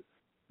shit.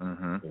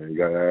 Mm-hmm. And we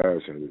got our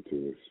ass handed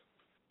to us.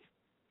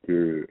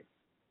 Period.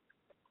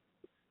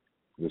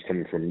 Just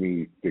coming from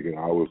me thinking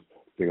all right,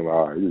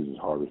 this is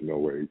hard as no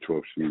way.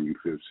 12th seed,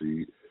 5th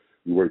seed.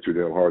 We worked too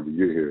damn hard to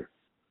get here.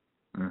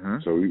 Mm-hmm.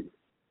 So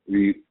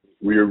we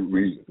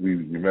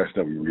messed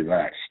up. We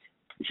relaxed.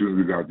 As soon as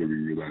we got there, we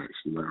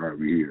relaxed. We're like, all right,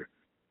 we here.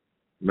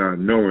 Not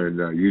knowing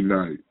that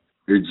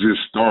it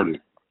just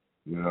started.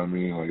 You know what I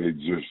mean? Like, it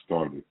just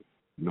started.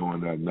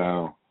 Knowing that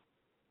now,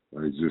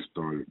 like, it just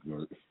started.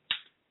 But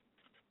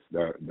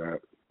that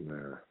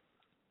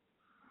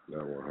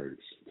one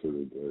hurts to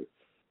the day.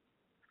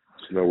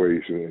 There's no way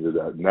you should have ended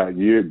that.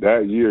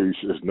 That year,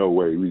 there's no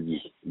way.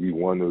 We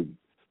won the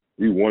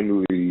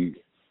league.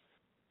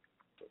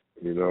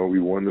 You know, we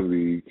won the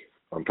league.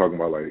 I'm talking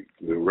about like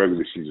the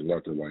regular season,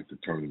 not the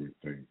tournament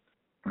thing.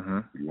 Mm-hmm.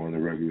 We won the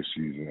regular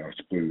season. I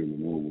split it in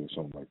Louisville or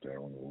something like that. I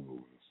don't know what it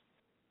was.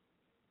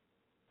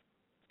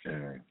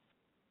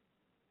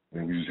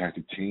 And we just had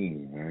the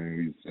team,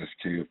 man.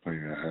 SK was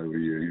playing a hell of a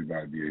year. He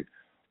about to be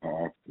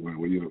an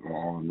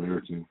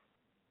All-American.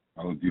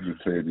 I was defensive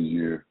player of the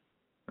year.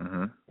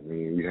 Mm-hmm. I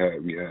mean, we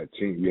had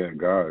team. We had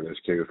guys.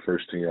 SK was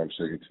first team. I'm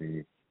second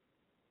team.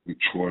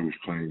 Troy was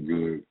playing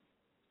good.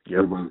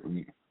 Yep.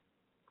 Everybody,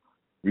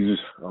 we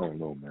just, I don't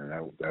know, man.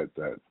 That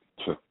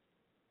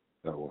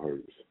one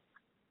hurts.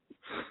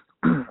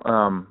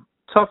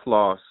 Tough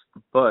loss,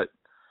 but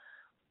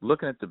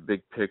looking at the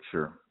big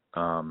picture,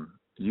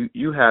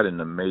 you had an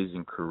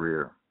amazing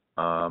career,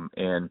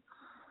 and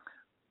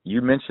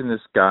you mentioned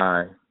this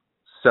guy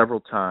several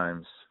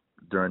times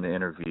during the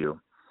interview.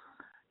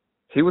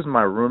 He was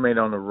my roommate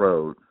on the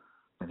road,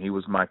 and he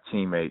was my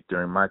teammate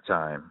during my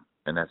time,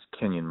 and that's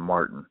Kenyon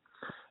Martin.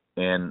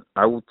 And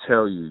I will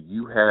tell you,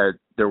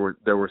 there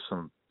were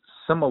some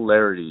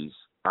similarities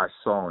I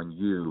saw in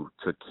you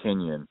to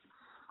Kenyon,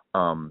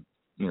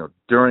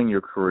 during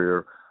your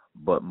career,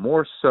 but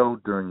more so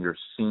during your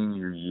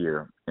senior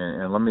year.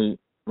 And let me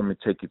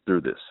take you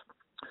through this.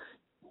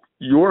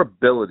 Your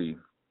ability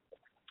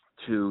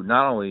to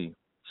not only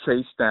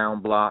chase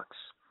down blocks,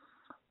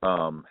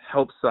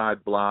 help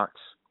side blocks,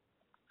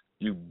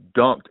 you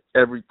dunked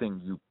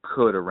everything you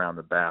could around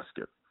the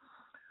basket.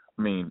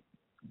 I mean,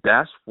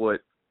 that's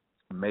what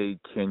made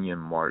Kenyon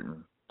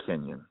Martin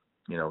Kenyon.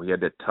 He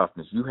had that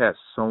toughness. You had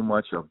so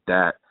much of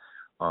that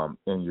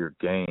in your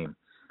game.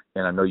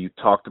 And I know you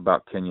talked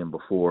about Kenyon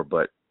before,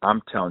 but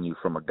I'm telling you,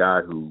 from a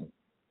guy who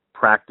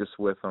practiced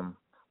with him,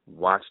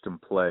 watched him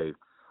play,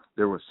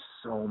 there were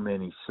so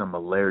many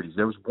similarities.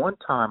 There was one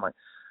time, I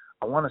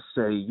want to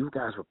say you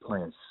guys were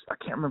playing, I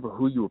can't remember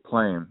who you were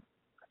playing,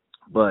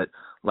 but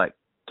like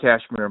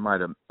Cashmere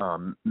might have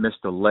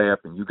missed a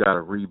layup and you got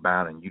a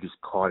rebound and you just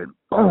caught it,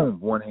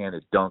 boom,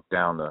 one-handed dunk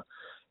down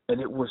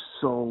and it was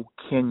so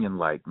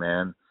Kenyon-like,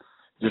 man.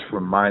 Just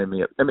reminded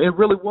me of, it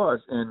really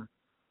was. And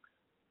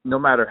no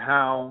matter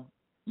how,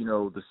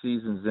 the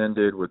seasons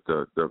ended with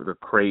the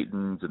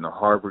Creightons and the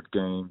Harvard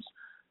games,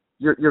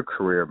 your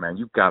career, man,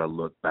 you've got to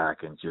look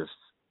back and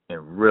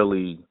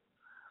really,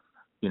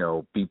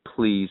 be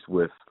pleased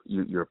with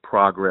your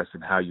progress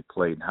and how you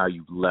played and how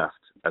you left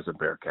as a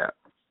Bearcat.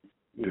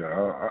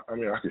 Yeah, I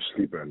mean, I could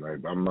sleep at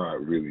night, but I'm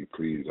not really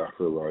pleased. I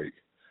feel like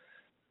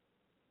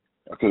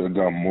I could have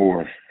done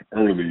more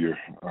earlier.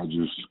 I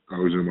was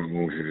in my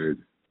own head.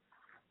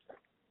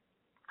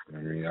 I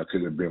mean, I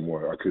could have been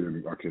more. I could have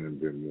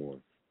been more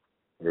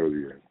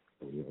earlier.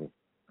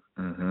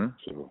 Mm-hmm.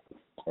 So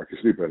I can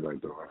sleep at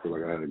night though. I feel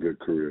like I had a good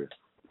career.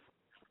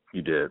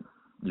 You did,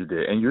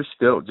 and you're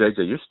still,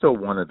 JJ. You're still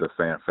one of the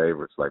fan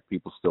favorites. Like,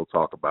 people still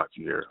talk about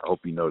you here. I hope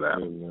you know that.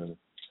 Yeah, man.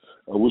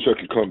 I wish I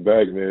could come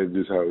back, man.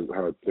 Just how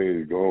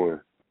things are going.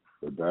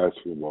 But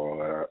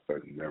basketball, I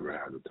never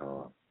had the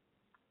time.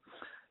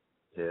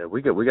 Yeah,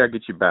 we got to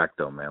get you back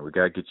though, man. We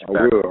got to get you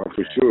back. I will,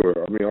 for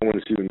sure. I mean, I want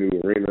to see the new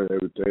arena and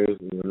everything.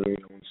 You know what I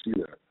mean? I want to see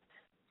that.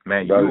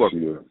 Man,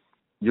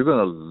 you're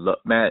gonna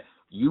look, man.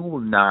 You will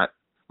not,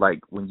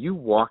 like, when you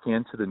walk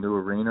into the new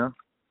arena,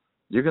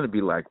 you're gonna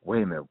be like,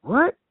 wait a minute,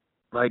 what?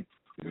 Like,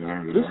 yeah,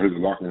 I heard the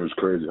locker room is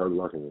crazy. I heard the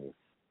locker room.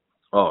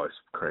 Oh, it's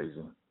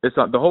crazy. It's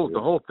the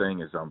whole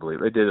thing is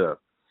unbelievable.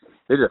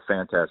 They did a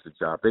fantastic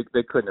job.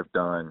 They couldn't have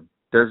done.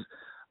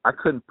 I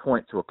couldn't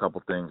point to a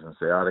couple things and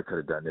say, oh, they could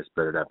have done this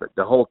better, that, but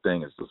the whole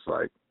thing is just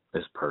like,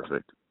 it's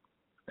perfect.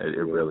 It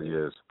really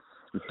is.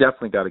 We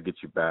definitely got to get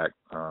you back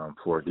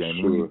for a game.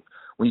 Sure.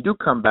 When you do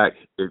come back,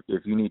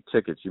 if you need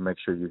tickets, you make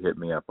sure you hit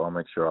me up. I'll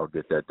make sure I'll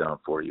get that done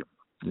for you.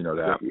 You know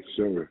that. Yes,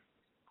 sir.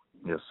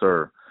 Yes,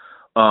 sir.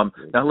 Now,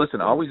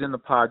 listen, always in the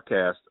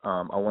podcast,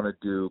 I want to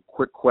do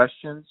quick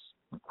questions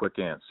and quick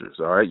answers.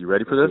 All right, you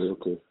ready for this?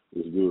 Okay.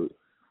 Let's do it.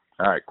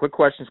 All right, quick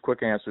questions,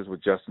 quick answers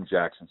with Justin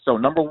Jackson. So,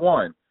 number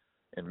one,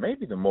 and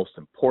maybe the most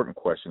important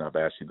question I've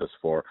asked you thus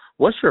far,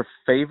 what's your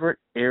favorite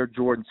Air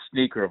Jordan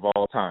sneaker of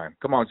all time?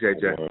 Come on,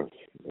 JJ.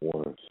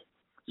 Ones.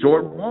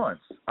 Jordan 1s.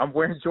 I'm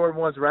wearing Jordan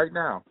 1s right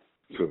now.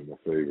 Two of my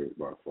favorite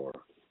by far.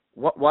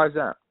 Why is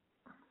that?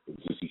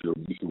 Just you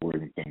can wear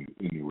anything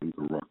anyway. You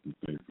can rock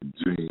anything from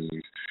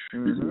jeans.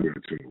 Mm-hmm. You can wear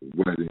it to a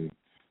wedding.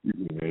 You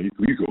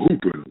can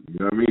hoop in it. You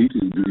know what I mean? You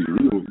can do your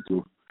real hoop. You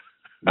know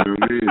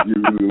what I mean? If you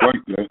really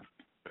like that,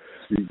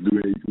 you can do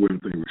it. You can wear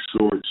anything with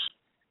shorts.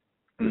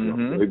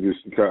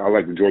 Mm-hmm. I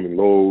like the Jordan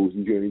lows.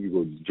 You can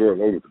go Jordan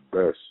lows is the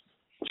best.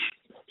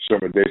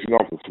 Summer day. You know,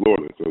 I'm from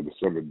Florida, so the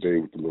summer day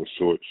with the little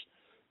shorts.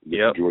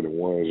 Yep. Jordan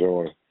 1s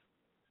on.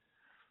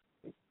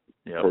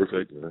 Yeah,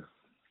 perfect, man.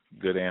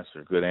 Good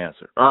answer. Good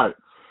answer. All right.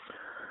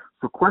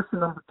 So question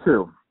number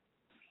 2.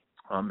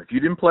 If you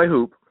didn't play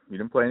hoop, you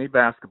didn't play any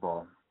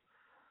basketball,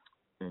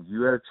 and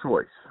you had a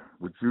choice,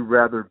 would you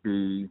rather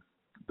be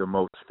the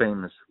most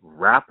famous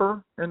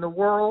rapper in the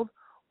world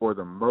or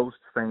the most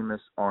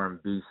famous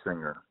R&B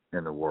singer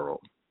in the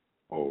world?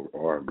 Oh,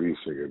 R&B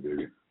singer,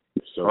 baby.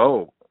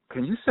 So,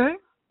 can you sing?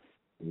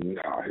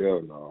 Nah,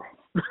 hell no.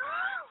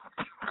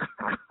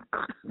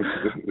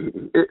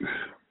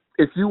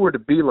 If you were to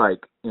be like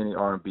any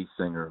R&B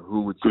singer,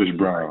 who would you Chris be?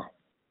 Brown. Like?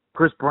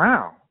 Chris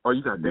Brown. Oh,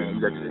 you got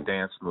your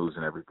dance moves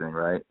and everything,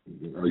 right?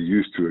 I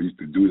used to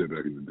do that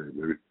back in the day,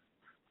 baby.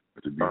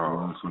 To be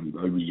on some,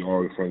 I was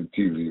all in front of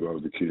TV when I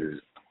was a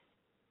kid.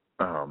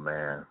 Oh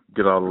man,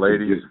 get all the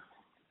ladies.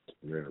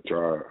 Yeah,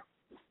 try.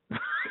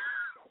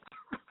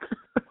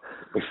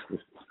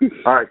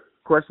 All right,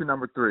 question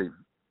number 3.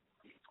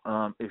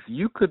 If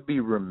you could be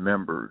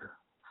remembered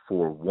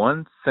for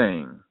one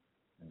thing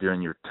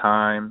during your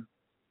time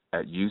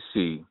at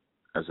UC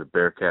as a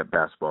Bearcat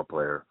basketball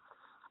player,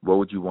 what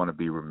would you want to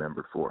be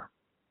remembered for?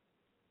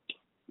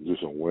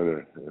 Just a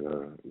winner.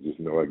 Just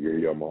know I gave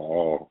y'all my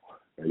all.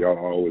 And y'all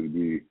always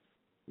be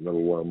number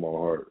one in my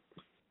heart.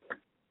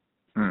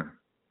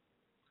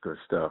 Good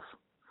stuff.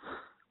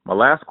 My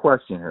last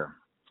question here.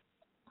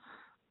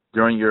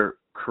 During your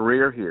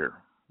career here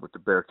with the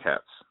Bearcats,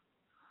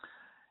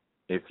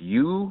 if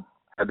you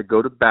had to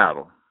go to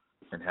battle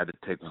and had to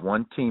take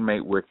one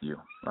teammate with you,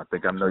 I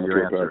think I know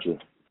your answer.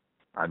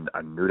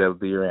 I knew that would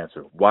be your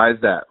answer. Why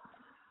is that?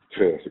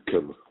 Yeah, it's a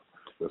killer.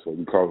 That's what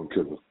we call him,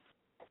 killer.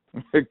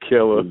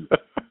 Killer.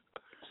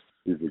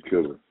 He's a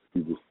killer.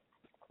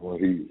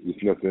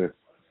 It's nothing.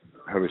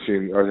 I haven't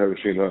seen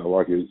nothing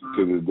like it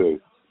to this day.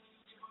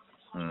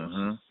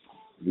 Mhm.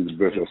 He's the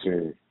best I've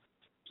seen.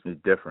 He's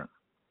different.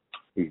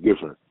 He's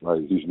different.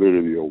 Like he's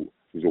literally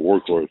he's a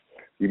workhorse.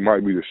 He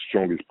might be the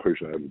strongest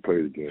person I ever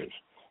played against.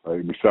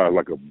 Besides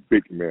like a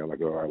big man,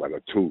 like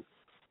a 2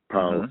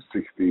 pound,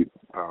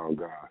 60-pound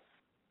guy,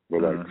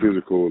 but like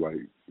physical,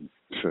 like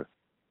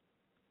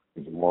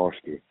he's a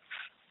monster.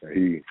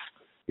 And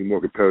he's more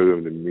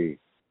competitive than me.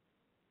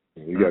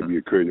 And you gotta be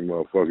a crazy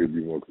motherfucker to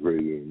be more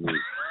crazy than me.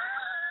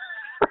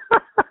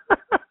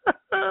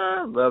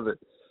 Love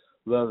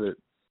it.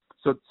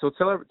 So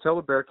tell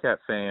the Bearcat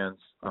fans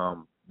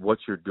what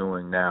you're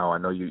doing now. I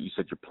know you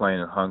said you're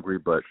playing in Hungary,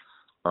 but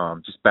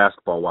just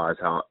basketball wise,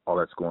 how all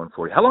that's going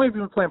for you. How long have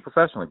you been playing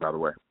professionally, by the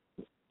way?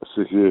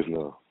 6 years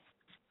now.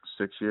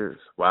 6 years.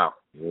 Wow.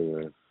 Yeah,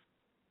 man.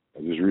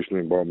 I just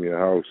recently bought me a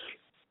house.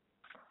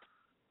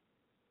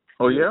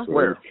 Oh yeah, so,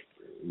 where?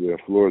 Yeah,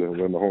 Florida. I'm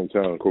in my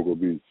hometown, Cocoa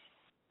Beach.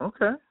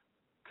 Okay.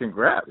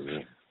 Congrats.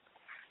 Yeah,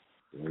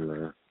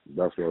 man.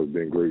 That's what's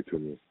been great to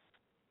me.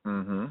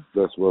 Mhm.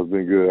 That's what's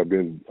been good. I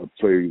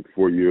played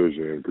 4 years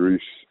in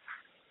Greece,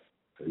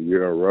 a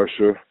year in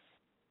Russia.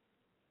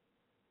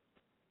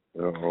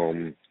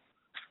 Hungary.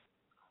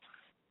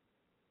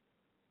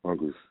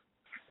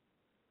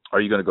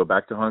 Are you going to go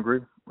back to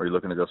Hungary, or are you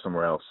looking to go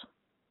somewhere else?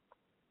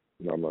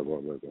 No, I'm not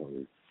going back to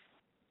Hungary.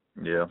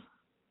 Yeah.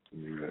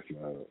 That's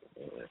not.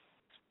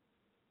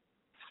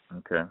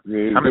 Okay.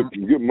 Yeah,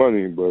 it's good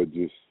money, but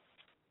just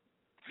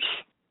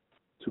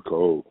too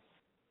cold.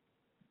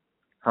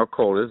 How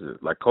cold is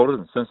it? Like colder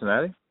than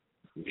Cincinnati?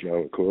 It's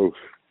not close.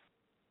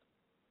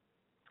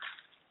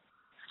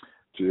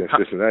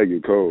 Cincinnati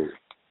get cold.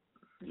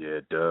 Yeah,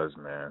 it does,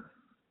 man.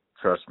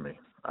 Trust me.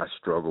 I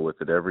struggle with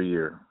it every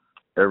year,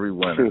 every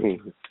winter.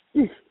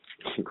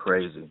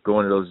 Crazy.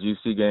 Going to those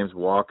UC games,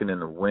 walking in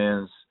the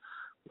winds,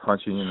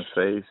 punching you in the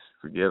face.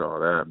 Forget all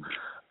that.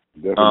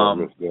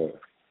 Definitely miss that.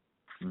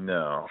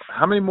 No.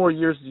 How many more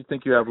years do you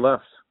think you have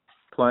left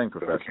playing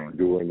professionally? I can't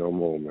do it no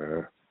more,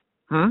 man.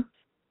 Hmm?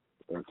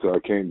 I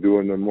can't do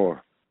it no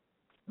more.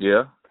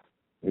 Yeah?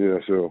 Yeah,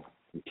 so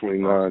I'm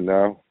 29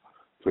 now.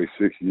 Played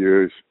 6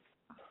 years.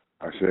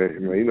 I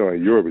said, man,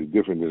 in Europe it's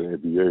different than the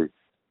NBA.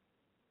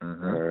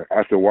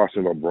 After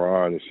watching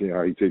LeBron and seeing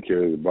how he take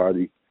care of his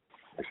body,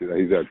 I said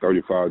he's at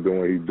 35 doing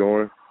what he's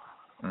doing.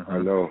 I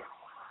know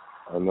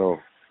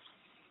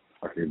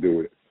I can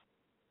do it.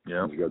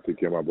 Yeah. I just got to take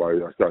care of my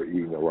body. I start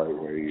eating the right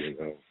way,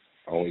 and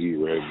I don't eat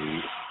red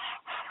meat.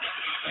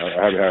 I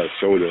haven't had a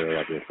soda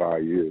in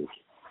 5 years.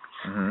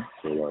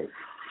 So you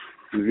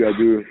just gotta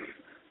do.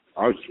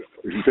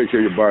 If you take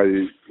care of your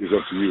body, it's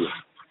up to you,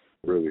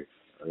 really.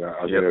 And I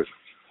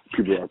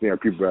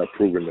think people have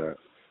proven that.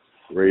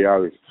 Ray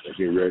Allen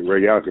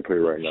can play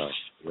right now.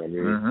 You know what I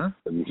mean?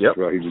 And he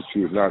just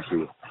choose not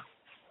to.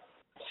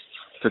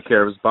 Took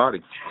care of his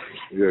body.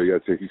 Yeah, you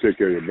take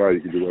care of your body.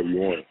 You can do whatever you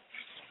want.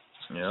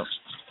 Yep,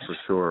 for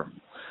sure.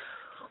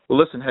 Well,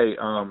 listen, hey,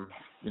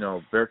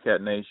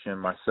 Bearcat Nation,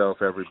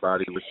 myself,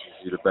 everybody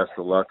wishes you the best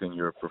of luck in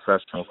your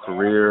professional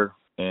career.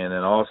 And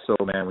then also,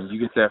 man, when you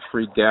get that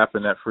free gap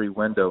and that free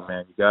window,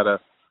 man, you got to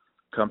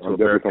come to a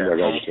Bearcat. Come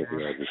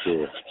back for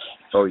sure.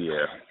 Oh,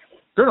 yeah.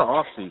 During the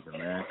off season,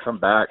 man, come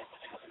back,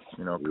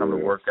 come to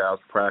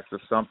workouts,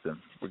 practice something.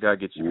 We got to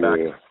get you back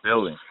in the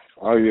building.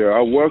 Oh, yeah,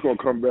 I was going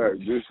to come back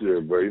this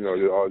year, but,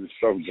 there's all this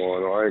stuff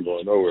going on. I ain't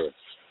going nowhere.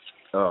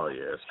 Oh,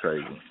 yeah, it's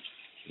crazy.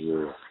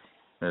 Yeah.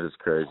 It is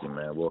crazy,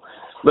 man. Well,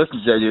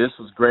 listen, JJ, this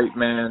was great,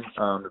 man.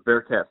 The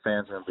Bearcat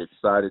fans are going to be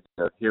excited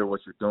to hear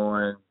what you're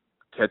doing,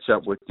 catch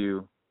up with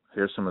you,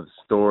 hear some of the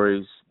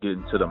stories, get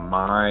into the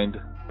mind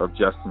of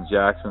Justin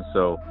Jackson.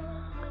 So,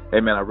 hey,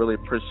 man, I really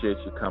appreciate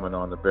you coming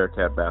on the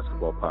Bearcat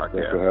Basketball Podcast.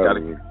 Thanks for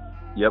having me.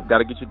 Yep, got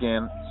to get you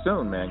again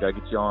soon, man. Got to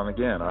get you on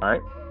again, all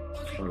right?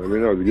 Let me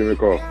know. Give me a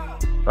call. All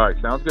right,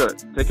 sounds good.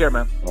 Take care,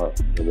 man. All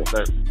right.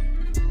 Okay.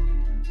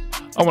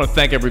 I want to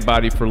thank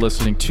everybody for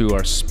listening to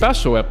our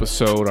special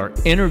episode, our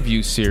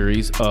interview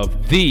series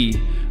of the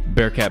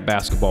Bearcat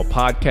Basketball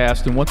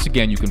Podcast. And once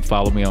again, you can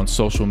follow me on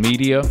social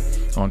media,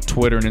 on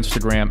Twitter and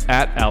Instagram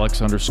at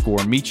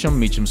Alex_Meacham.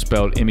 Meacham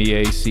spelled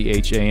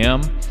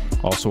Meacham.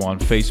 Also on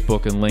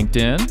Facebook and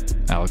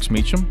LinkedIn, Alex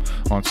Meacham.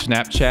 On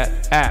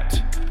Snapchat at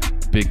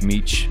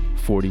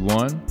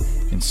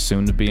BigMeach41, and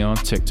soon to be on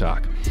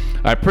TikTok.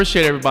 I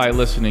appreciate everybody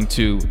listening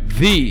to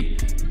the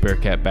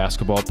Bearcat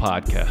Basketball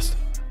Podcast.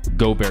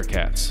 Go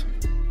Bearcats.